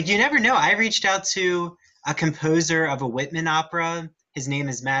like, you never know. I reached out to a composer of a Whitman opera. His name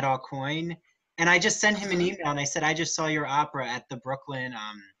is Matt Alcoyne. And I just sent him an email and I said, I just saw your opera at the Brooklyn,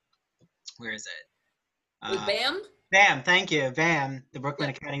 where is it? With BAM? BAM, thank you. BAM, the Brooklyn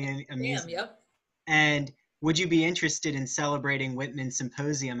Academy of Music. BAM, yep. And would you be interested in celebrating Whitman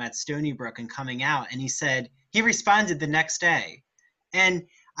Symposium at Stony Brook and coming out? And he responded the next day. And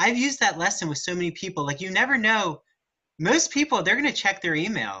I've used that lesson with so many people. Like, you never know. Most people, they're going to check their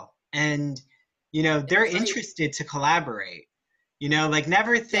email and, you know, they're interested to collaborate. You know, like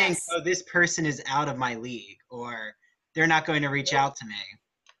never think, Yes. oh, this person is out of my league or they're not going to reach out to me.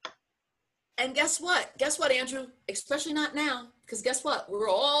 And guess what? Guess what, Andrew? Especially not now, because guess what? We're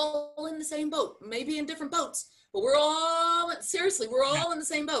all in the same boat, maybe in different boats, but we're all, seriously, we're all in the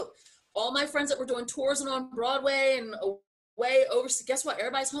same boat. All my friends that were doing tours and on Broadway and away overseas, guess what?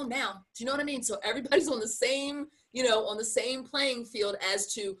 Everybody's home now. Do you know what I mean? So everybody's on the same, you know, on the same playing field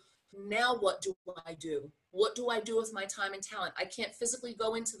as to now what do I do? What do I do with my time and talent? I can't physically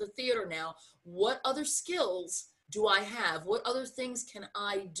go into the theater now. What other skills do I have? What other things can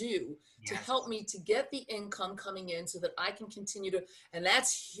I do to help me to get the income coming in so that I can continue to, and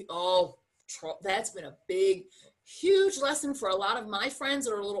that's, that's been a big, huge lesson for a lot of my friends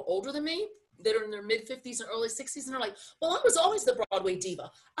that are a little older than me, that are in their mid 50s and early 60s. And they're like, well, I was always the Broadway diva.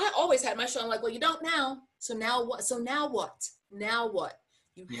 I always had my show. I'm like, well, you don't now. So now what? So now what? Now what?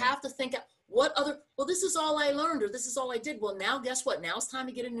 You have to think, what other, well, this is all I learned, or this is all I did. Well, now guess what? Now it's time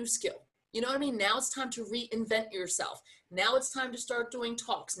to get a new skill. You know what I mean? Now it's time to reinvent yourself. Now it's time to start doing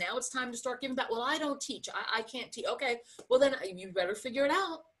talks. Now it's time to start giving back. Well, I don't teach. I can't teach. Okay, well then you better figure it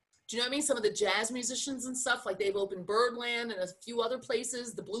out. Do you know what I mean? Some of the jazz musicians and stuff, like they've opened Birdland and a few other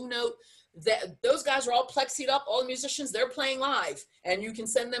places, the Blue Note, those guys are all plexied up, all the musicians, they're playing live. And you can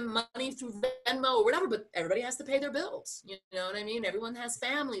send them money through Venmo or whatever, but everybody has to pay their bills. You know what I mean? Everyone has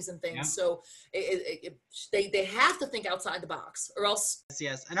families and things. Yeah. So they have to think outside the box or else.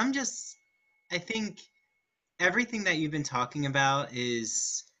 Yes. And I think everything that you've been talking about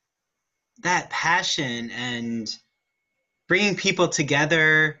is that passion and bringing people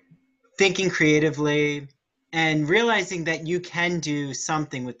together, thinking creatively, and realizing that you can do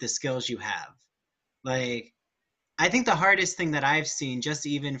something with the skills you have. Like, I think the hardest thing that I've seen, just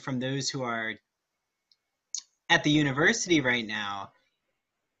even from those who are at the university right now,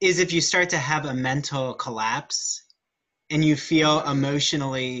 is if you start to have a mental collapse and you feel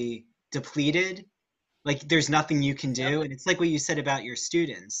emotionally depleted, like there's nothing you can do. And it's like what you said about your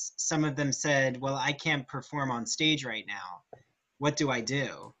students. Some of them said, well, I can't perform on stage right now. What do I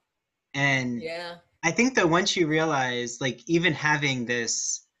do? And I think that once you realize, like even having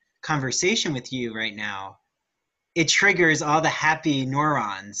this conversation with you right now, it triggers all the happy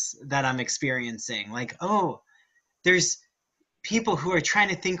neurons that I'm experiencing. Like, oh, there's people who are trying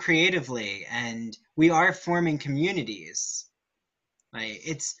to think creatively and we are forming communities. Like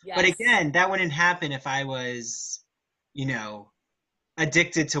but again, that wouldn't happen if I was, you know,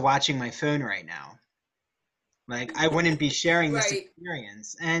 addicted to watching my phone right now. Like I wouldn't be sharing this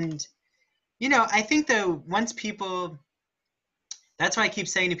experience. And, you know, I think though, once people, that's why I keep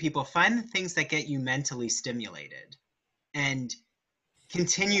saying to people, find the things that get you mentally stimulated and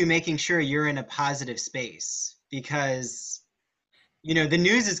continue making sure you're in a positive space, because, you know, the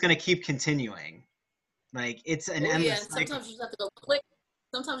news is going to keep continuing. Like it's an endless cycle. Sometimes you just have to go click.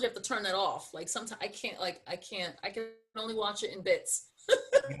 Sometimes you have to turn that off. Like sometimes I can only watch it in bits.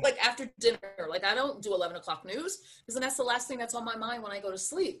 Like after dinner, like I don't do 11 o'clock news because then that's the last thing that's on my mind when I go to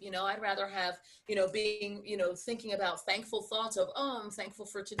sleep. You know, I'd rather have, you know, being, you know, thinking about thankful thoughts of, oh, I'm thankful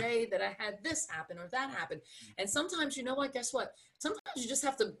for today that I had this happen or that happen. And sometimes, you know what, guess what? Sometimes you just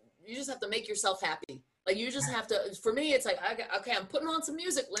have to make yourself happy. Like you just have to, for me, it's like, okay, I'm putting on some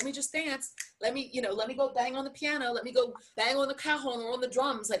music. Let me just dance. Let me go bang on the piano. Let me go bang on the cajon or on the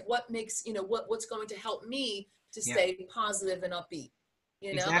drums. Like what makes, you know, what's going to help me to stay positive and upbeat,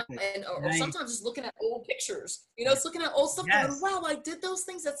 you know? Exactly. And or sometimes just looking at old pictures, you know, it's looking at old stuff. Going, wow, I did those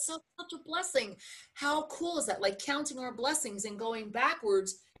things. That's such a blessing. How cool is that? Like counting our blessings and going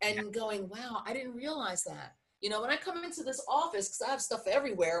backwards and going, wow, I didn't realize that. You know, when I come into this office, because I have stuff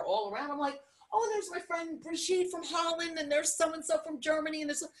everywhere all around, I'm like, oh, there's my friend Brigitte from Holland, and there's so-and-so from Germany, and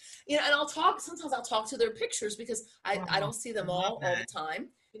there's, you know, and sometimes I'll talk to their pictures because I don't see them all the time.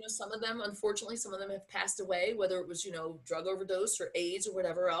 You know, some of them, unfortunately, some of them have passed away, whether it was, you know, drug overdose or AIDS or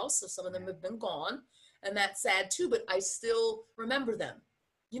whatever else. So some of them have been gone, and that's sad too, but I still remember them.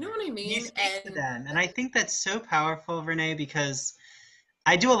 You know what I mean? And I think that's so powerful, Renee, because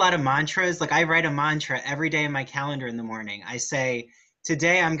I do a lot of mantras. Like I write a mantra every day in my calendar in the morning. I say,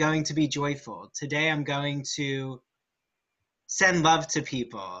 today I'm going to be joyful. Today I'm going to send love to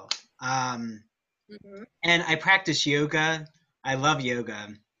people. And I practice yoga. I love yoga.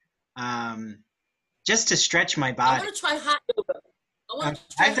 Just to stretch my body. I want to try hot yoga.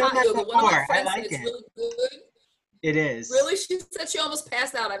 I've done that yoga. One of my friends said it's really good. It is. Really? She said she almost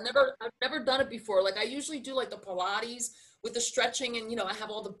passed out. I've never done it before. Like I usually do like the Pilates with the stretching, and I have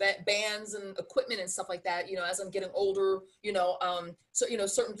all the bands and equipment and stuff like that, as I'm getting older, so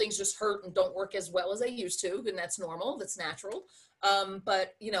certain things just hurt and don't work as well as they used to, and that's normal, that's natural.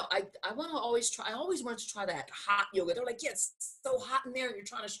 But I want to always try. I always wanted to try that hot yoga. They're like, yeah, it's so hot in there, and you're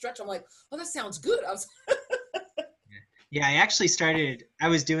trying to stretch. I'm like, oh, that sounds good. Yeah, I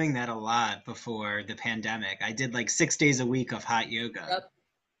was doing that a lot before the pandemic. I did like 6 days a week of hot yoga. Yep.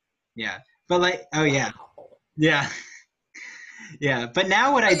 Yeah. But like, oh yeah. Wow. Yeah. Yeah. But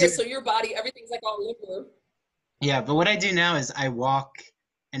now what I do. So your body, everything's like all liquid. Yeah. But what I do now is I walk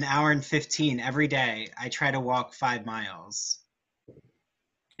an hour and 15 every day. I try to walk 5 miles.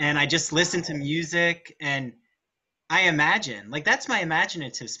 And I just listen to music, and I imagine, like, that's my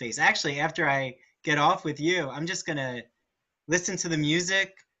imaginative space. Actually, after I get off with you, I'm just going to listen to the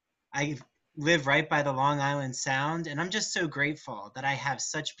music. I live right by the Long Island Sound, and I'm just so grateful that I have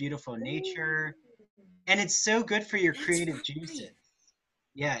such beautiful nature. And it's so good for your creative juices.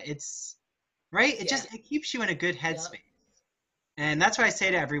 Yeah, it's right. It keeps you in a good headspace. And that's why I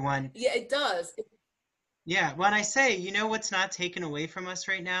say to everyone. Yeah, it does. Yeah, when I say, what's not taken away from us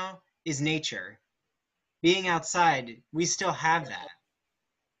right now is nature. Being outside, we still have that.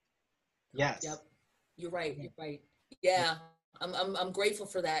 Yes. Yep. You're right. Yeah. I'm grateful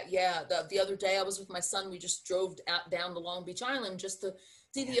for that. Yeah. The other day I was with my son. We just drove down to Long Beach Island just to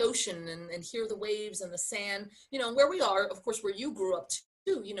see the ocean and hear the waves and the sand, where we are, of course, where you grew up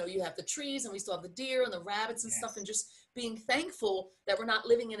too. You have the trees, and we still have the deer and the rabbits and stuff, and just being thankful that we're not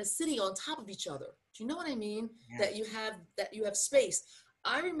living in a city on top of each other. Do you know what I mean? That you have space.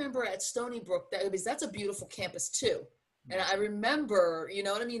 I remember at Stony Brook, because that's a beautiful campus too. And I remember,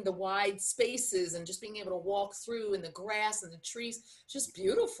 the wide spaces and just being able to walk through, and the grass and the trees, just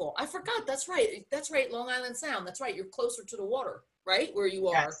beautiful. I forgot. That's right. Long Island Sound. That's right. You're closer to the water, right? Where you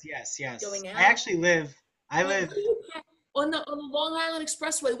are. Yes. Going out. I live on the Long Island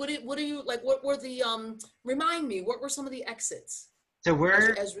Expressway. What are you like? What were the remind me? What were some of the exits? So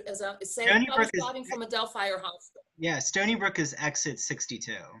we're as I was driving from Adelphi or Hospital. Yeah, Stony Brook is exit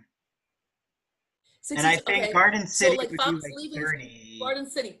 62. 62, and I think Garden City so would be like 30. Garden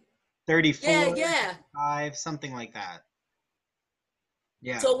City. 34. Yeah. 5, something like that.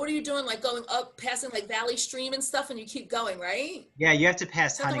 Yeah. So what are you doing? Like going up, passing like Valley Stream and stuff, and you keep going, right? Yeah, you have to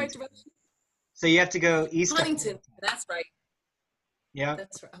pass Huntington. So you have to go east. Huntington. That's right. Yeah.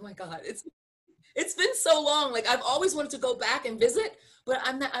 That's right. Oh my God, it's been so long. Like I've always wanted to go back and visit, but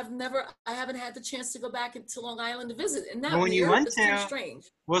I haven't had the chance to go back to Long Island to visit. And now when you want to, strange.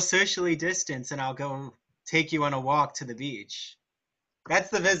 We'll socially distance, and I'll go take you on a walk to the beach. That's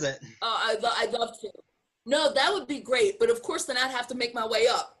the visit. Oh, I'd love to. No, that would be great. But of course, then I'd have to make my way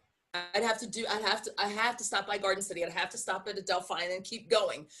up. I have to stop by Garden City. I'd have to stop at Adelphi and then keep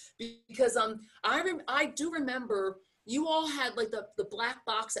going, because I do remember you all had like the black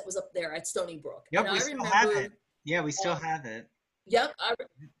box that was up there at Stony Brook. Yep, we still have it. Yeah, we still have it. Yep,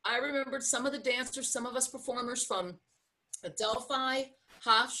 I remembered some of the dancers, some of us performers from Adelphi,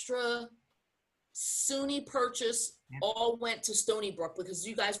 Hofstra, SUNY Purchase, all went to Stony Brook because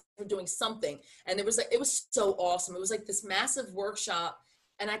you guys were doing something, and it was so awesome. It was like this massive workshop,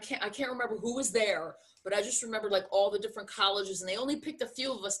 and I can't remember who was there, but I just remember like all the different colleges, and they only picked a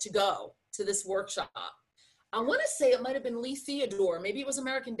few of us to go to this workshop. I want to say it might have been Lee Theodore. Maybe it was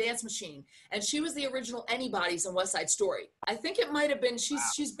American Dance Machine. And she was the original Anybody's in West Side Story. I think it might have been,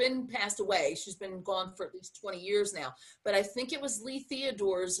 she's been passed away. She's been gone for at least 20 years now. But I think it was Lee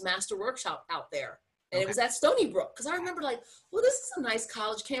Theodore's Master Workshop out there. And It was at Stony Brook. Because I remember like, well, this is a nice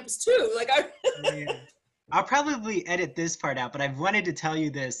college campus too. Like Yeah. I'll probably edit this part out, but I've wanted to tell you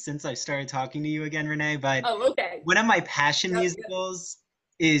this since I started talking to you again, Renee. But one of my passion musicals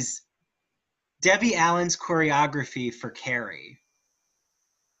is Debbie Allen's choreography for Carrie.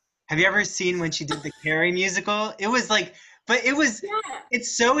 Have you ever seen when she did the Carrie musical? It was like, but it was,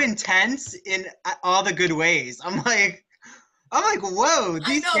 it's so intense in all the good ways. I'm like, whoa,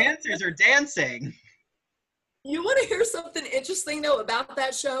 these dancers are dancing. You want to hear something interesting though about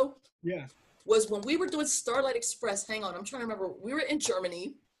that show? Yeah. Was when we were doing Starlight Express. Hang on, I'm trying to remember. We were in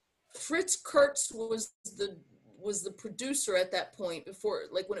Germany. Fritz Kurtz was the producer at that point, before,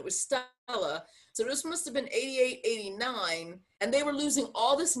 like when it was Stella. So this must have been 88, 89. And they were losing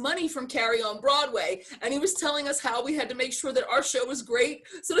all this money from Carrie on Broadway. And he was telling us how we had to make sure that our show was great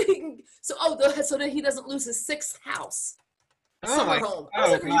so that so that he doesn't lose his 6th house. Summer home. I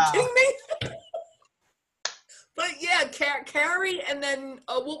was like, are you kidding me? But yeah, Carrie, and then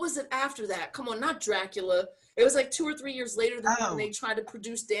what was it after that? Come on, not Dracula. It was like 2 or 3 years later when they tried to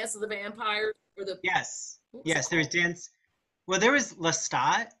produce Dance of the Vampires. Yes, there's Dance. Well, there was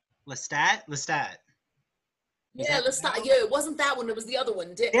Lestat. Yeah, let's stop. Yeah, it wasn't that one. It was the other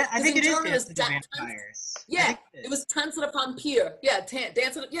one. Yeah, I think it is German, Dance of the Vampires. Yeah, it was Tanz der Vampire. Yeah,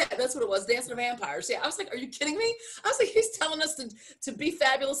 yeah, that's what it was. Dance of the Vampires. Yeah, I was like, are you kidding me? I was like, he's telling us to be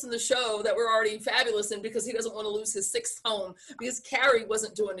fabulous in the show that we're already fabulous in because he doesn't want to lose his sixth home because Carrie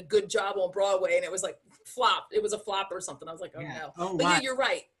wasn't doing a good job on Broadway and it was like flop. It was a flop or something. I was like, oh no. Oh, but wow. Yeah, you're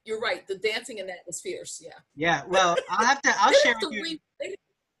right. You're right. The dancing in that was fierce. Yeah. Yeah. Well, I'll share with you.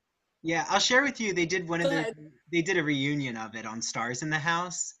 Yeah, I'll share with you. They did they did a reunion of it on Stars in the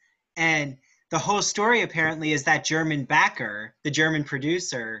House, and the whole story apparently is that German backer, the German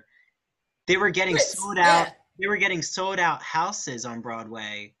producer, they were getting sold out. Yeah. They were getting sold out houses on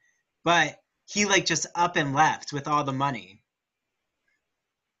Broadway, but he like just up and left with all the money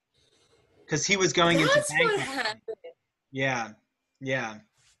because he was going into bankruptcy. Yeah, yeah,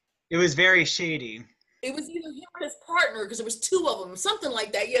 it was very shady. It was either him or his partner because there was two of them, something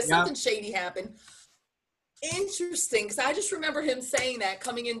like that. Yeah, something shady happened. Interesting, because I just remember him saying that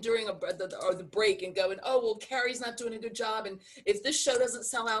coming in during the break and going, oh, well, Carrie's not doing a good job. And if this show doesn't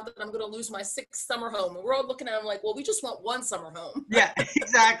sell out, then I'm going to lose my sixth summer home. And we're all looking at him like, well, we just want one summer home. Yeah,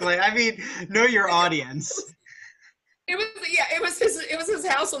 exactly. I mean, know your audience. It was his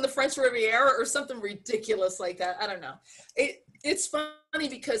house on the French Riviera or something ridiculous like that. I don't know. It's funny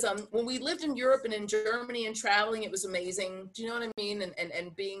because when we lived in Europe and in Germany and traveling, it was amazing. Do you know what I mean?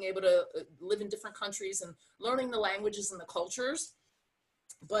 And being able to live in different countries and learning the languages and the cultures.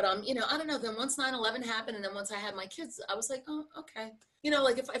 But you know, I don't know. Then once 9/11 happened, and then once I had my kids, I was like, oh, okay. You know,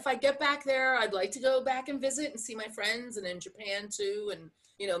 like if I get back there, I'd like to go back and visit and see my friends, and in Japan too, and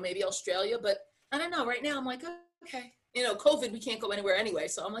you know, maybe Australia. But I don't know. Right now, I'm like, okay. You know, COVID, we can't go anywhere anyway.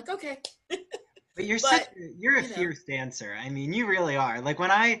 So I'm like, okay. But you're a fierce dancer. I mean, you really are. Like when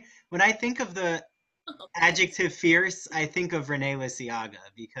I think of the adjective fierce, I think of Renee Lisiaga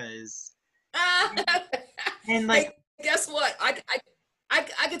because and like hey, guess what? I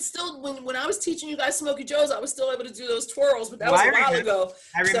could still when I was teaching you guys Smokey Joe's, I was still able to do those twirls, but that was a while ago.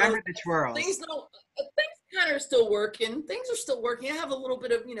 I remember the twirls. Things kind of are still working. Things are still working. I have a little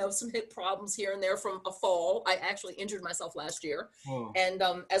bit of, you know, some hip problems here and there from a fall. I actually injured myself last year. Oh. And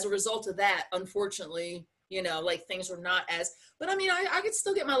as a result of that, unfortunately, you know, like things are not as, but I mean, I could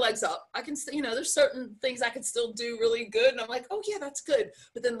still get my legs up. I can still, you know, there's certain things I could still do really good. And I'm like, oh yeah, that's good.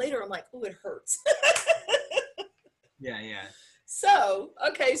 But then later I'm like, oh, it hurts. Yeah. So,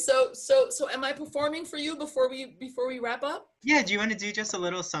 okay. So am I performing for you before we wrap up? Yeah. Do you want to do just a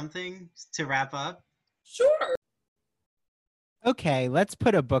little something to wrap up? Sure. Okay, let's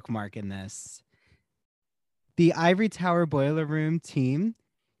put a bookmark in this. The Ivory Tower Boiler Room team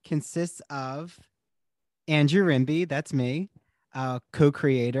consists of Andrew Rimby, that's me,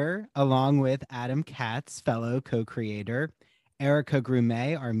 co-creator, along with Adam Katz, fellow co-creator, Erica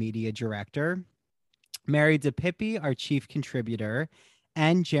Grumet, our media director, Mary DePippi, our chief contributor,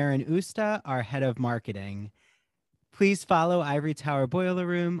 and Jaron Usta, our head of marketing. Please follow Ivory Tower Boiler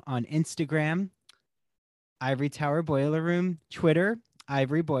Room on Instagram, Ivory Tower Boiler Room, Twitter,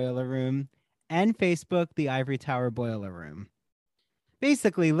 Ivory Boiler Room, and Facebook, the Ivory Tower Boiler Room.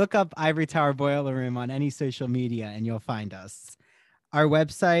 Basically, look up Ivory Tower Boiler Room on any social media and you'll find us. Our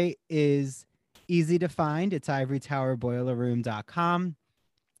website is easy to find. It's ivorytowerboilerroom.com.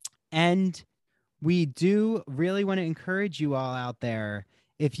 And we do really want to encourage you all out there,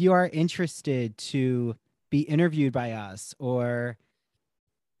 if you are interested to be interviewed by us or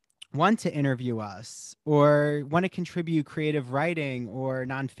want to interview us or want to contribute creative writing or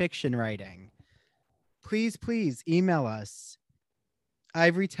nonfiction writing, please email us,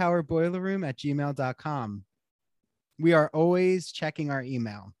 ivorytowerboilerroom@gmail.com. We are always checking our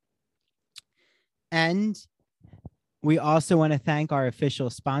email. And we also want to thank our official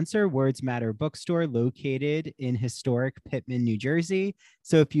sponsor, Words Matter Bookstore, located in historic Pitman, New Jersey.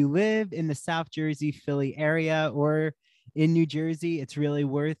 So if you live in the South Jersey, Philly area or in New Jersey, it's really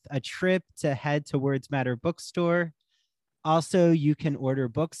worth a trip to head to Words Matter Bookstore. Also, you can order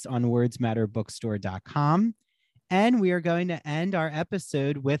books on wordsmatterbookstore.com. And we are going to end our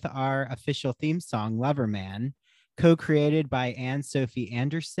episode with our official theme song, Lover Man, co-created by Anne-Sophie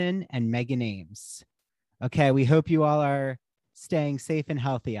Anderson and Megan Ames. Okay, we hope you all are staying safe and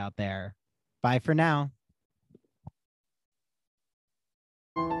healthy out there. Bye for now.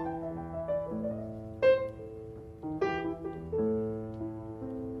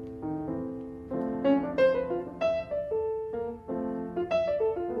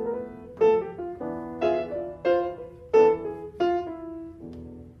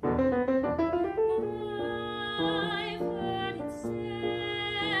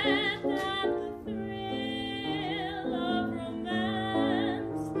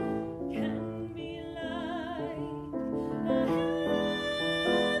 Can be love.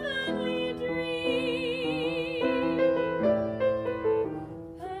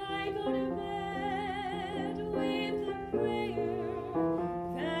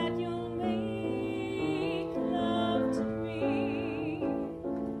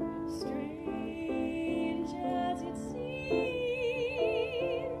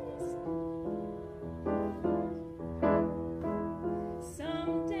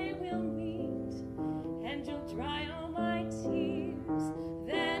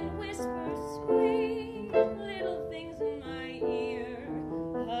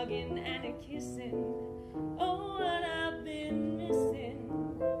 hugging and a kissing.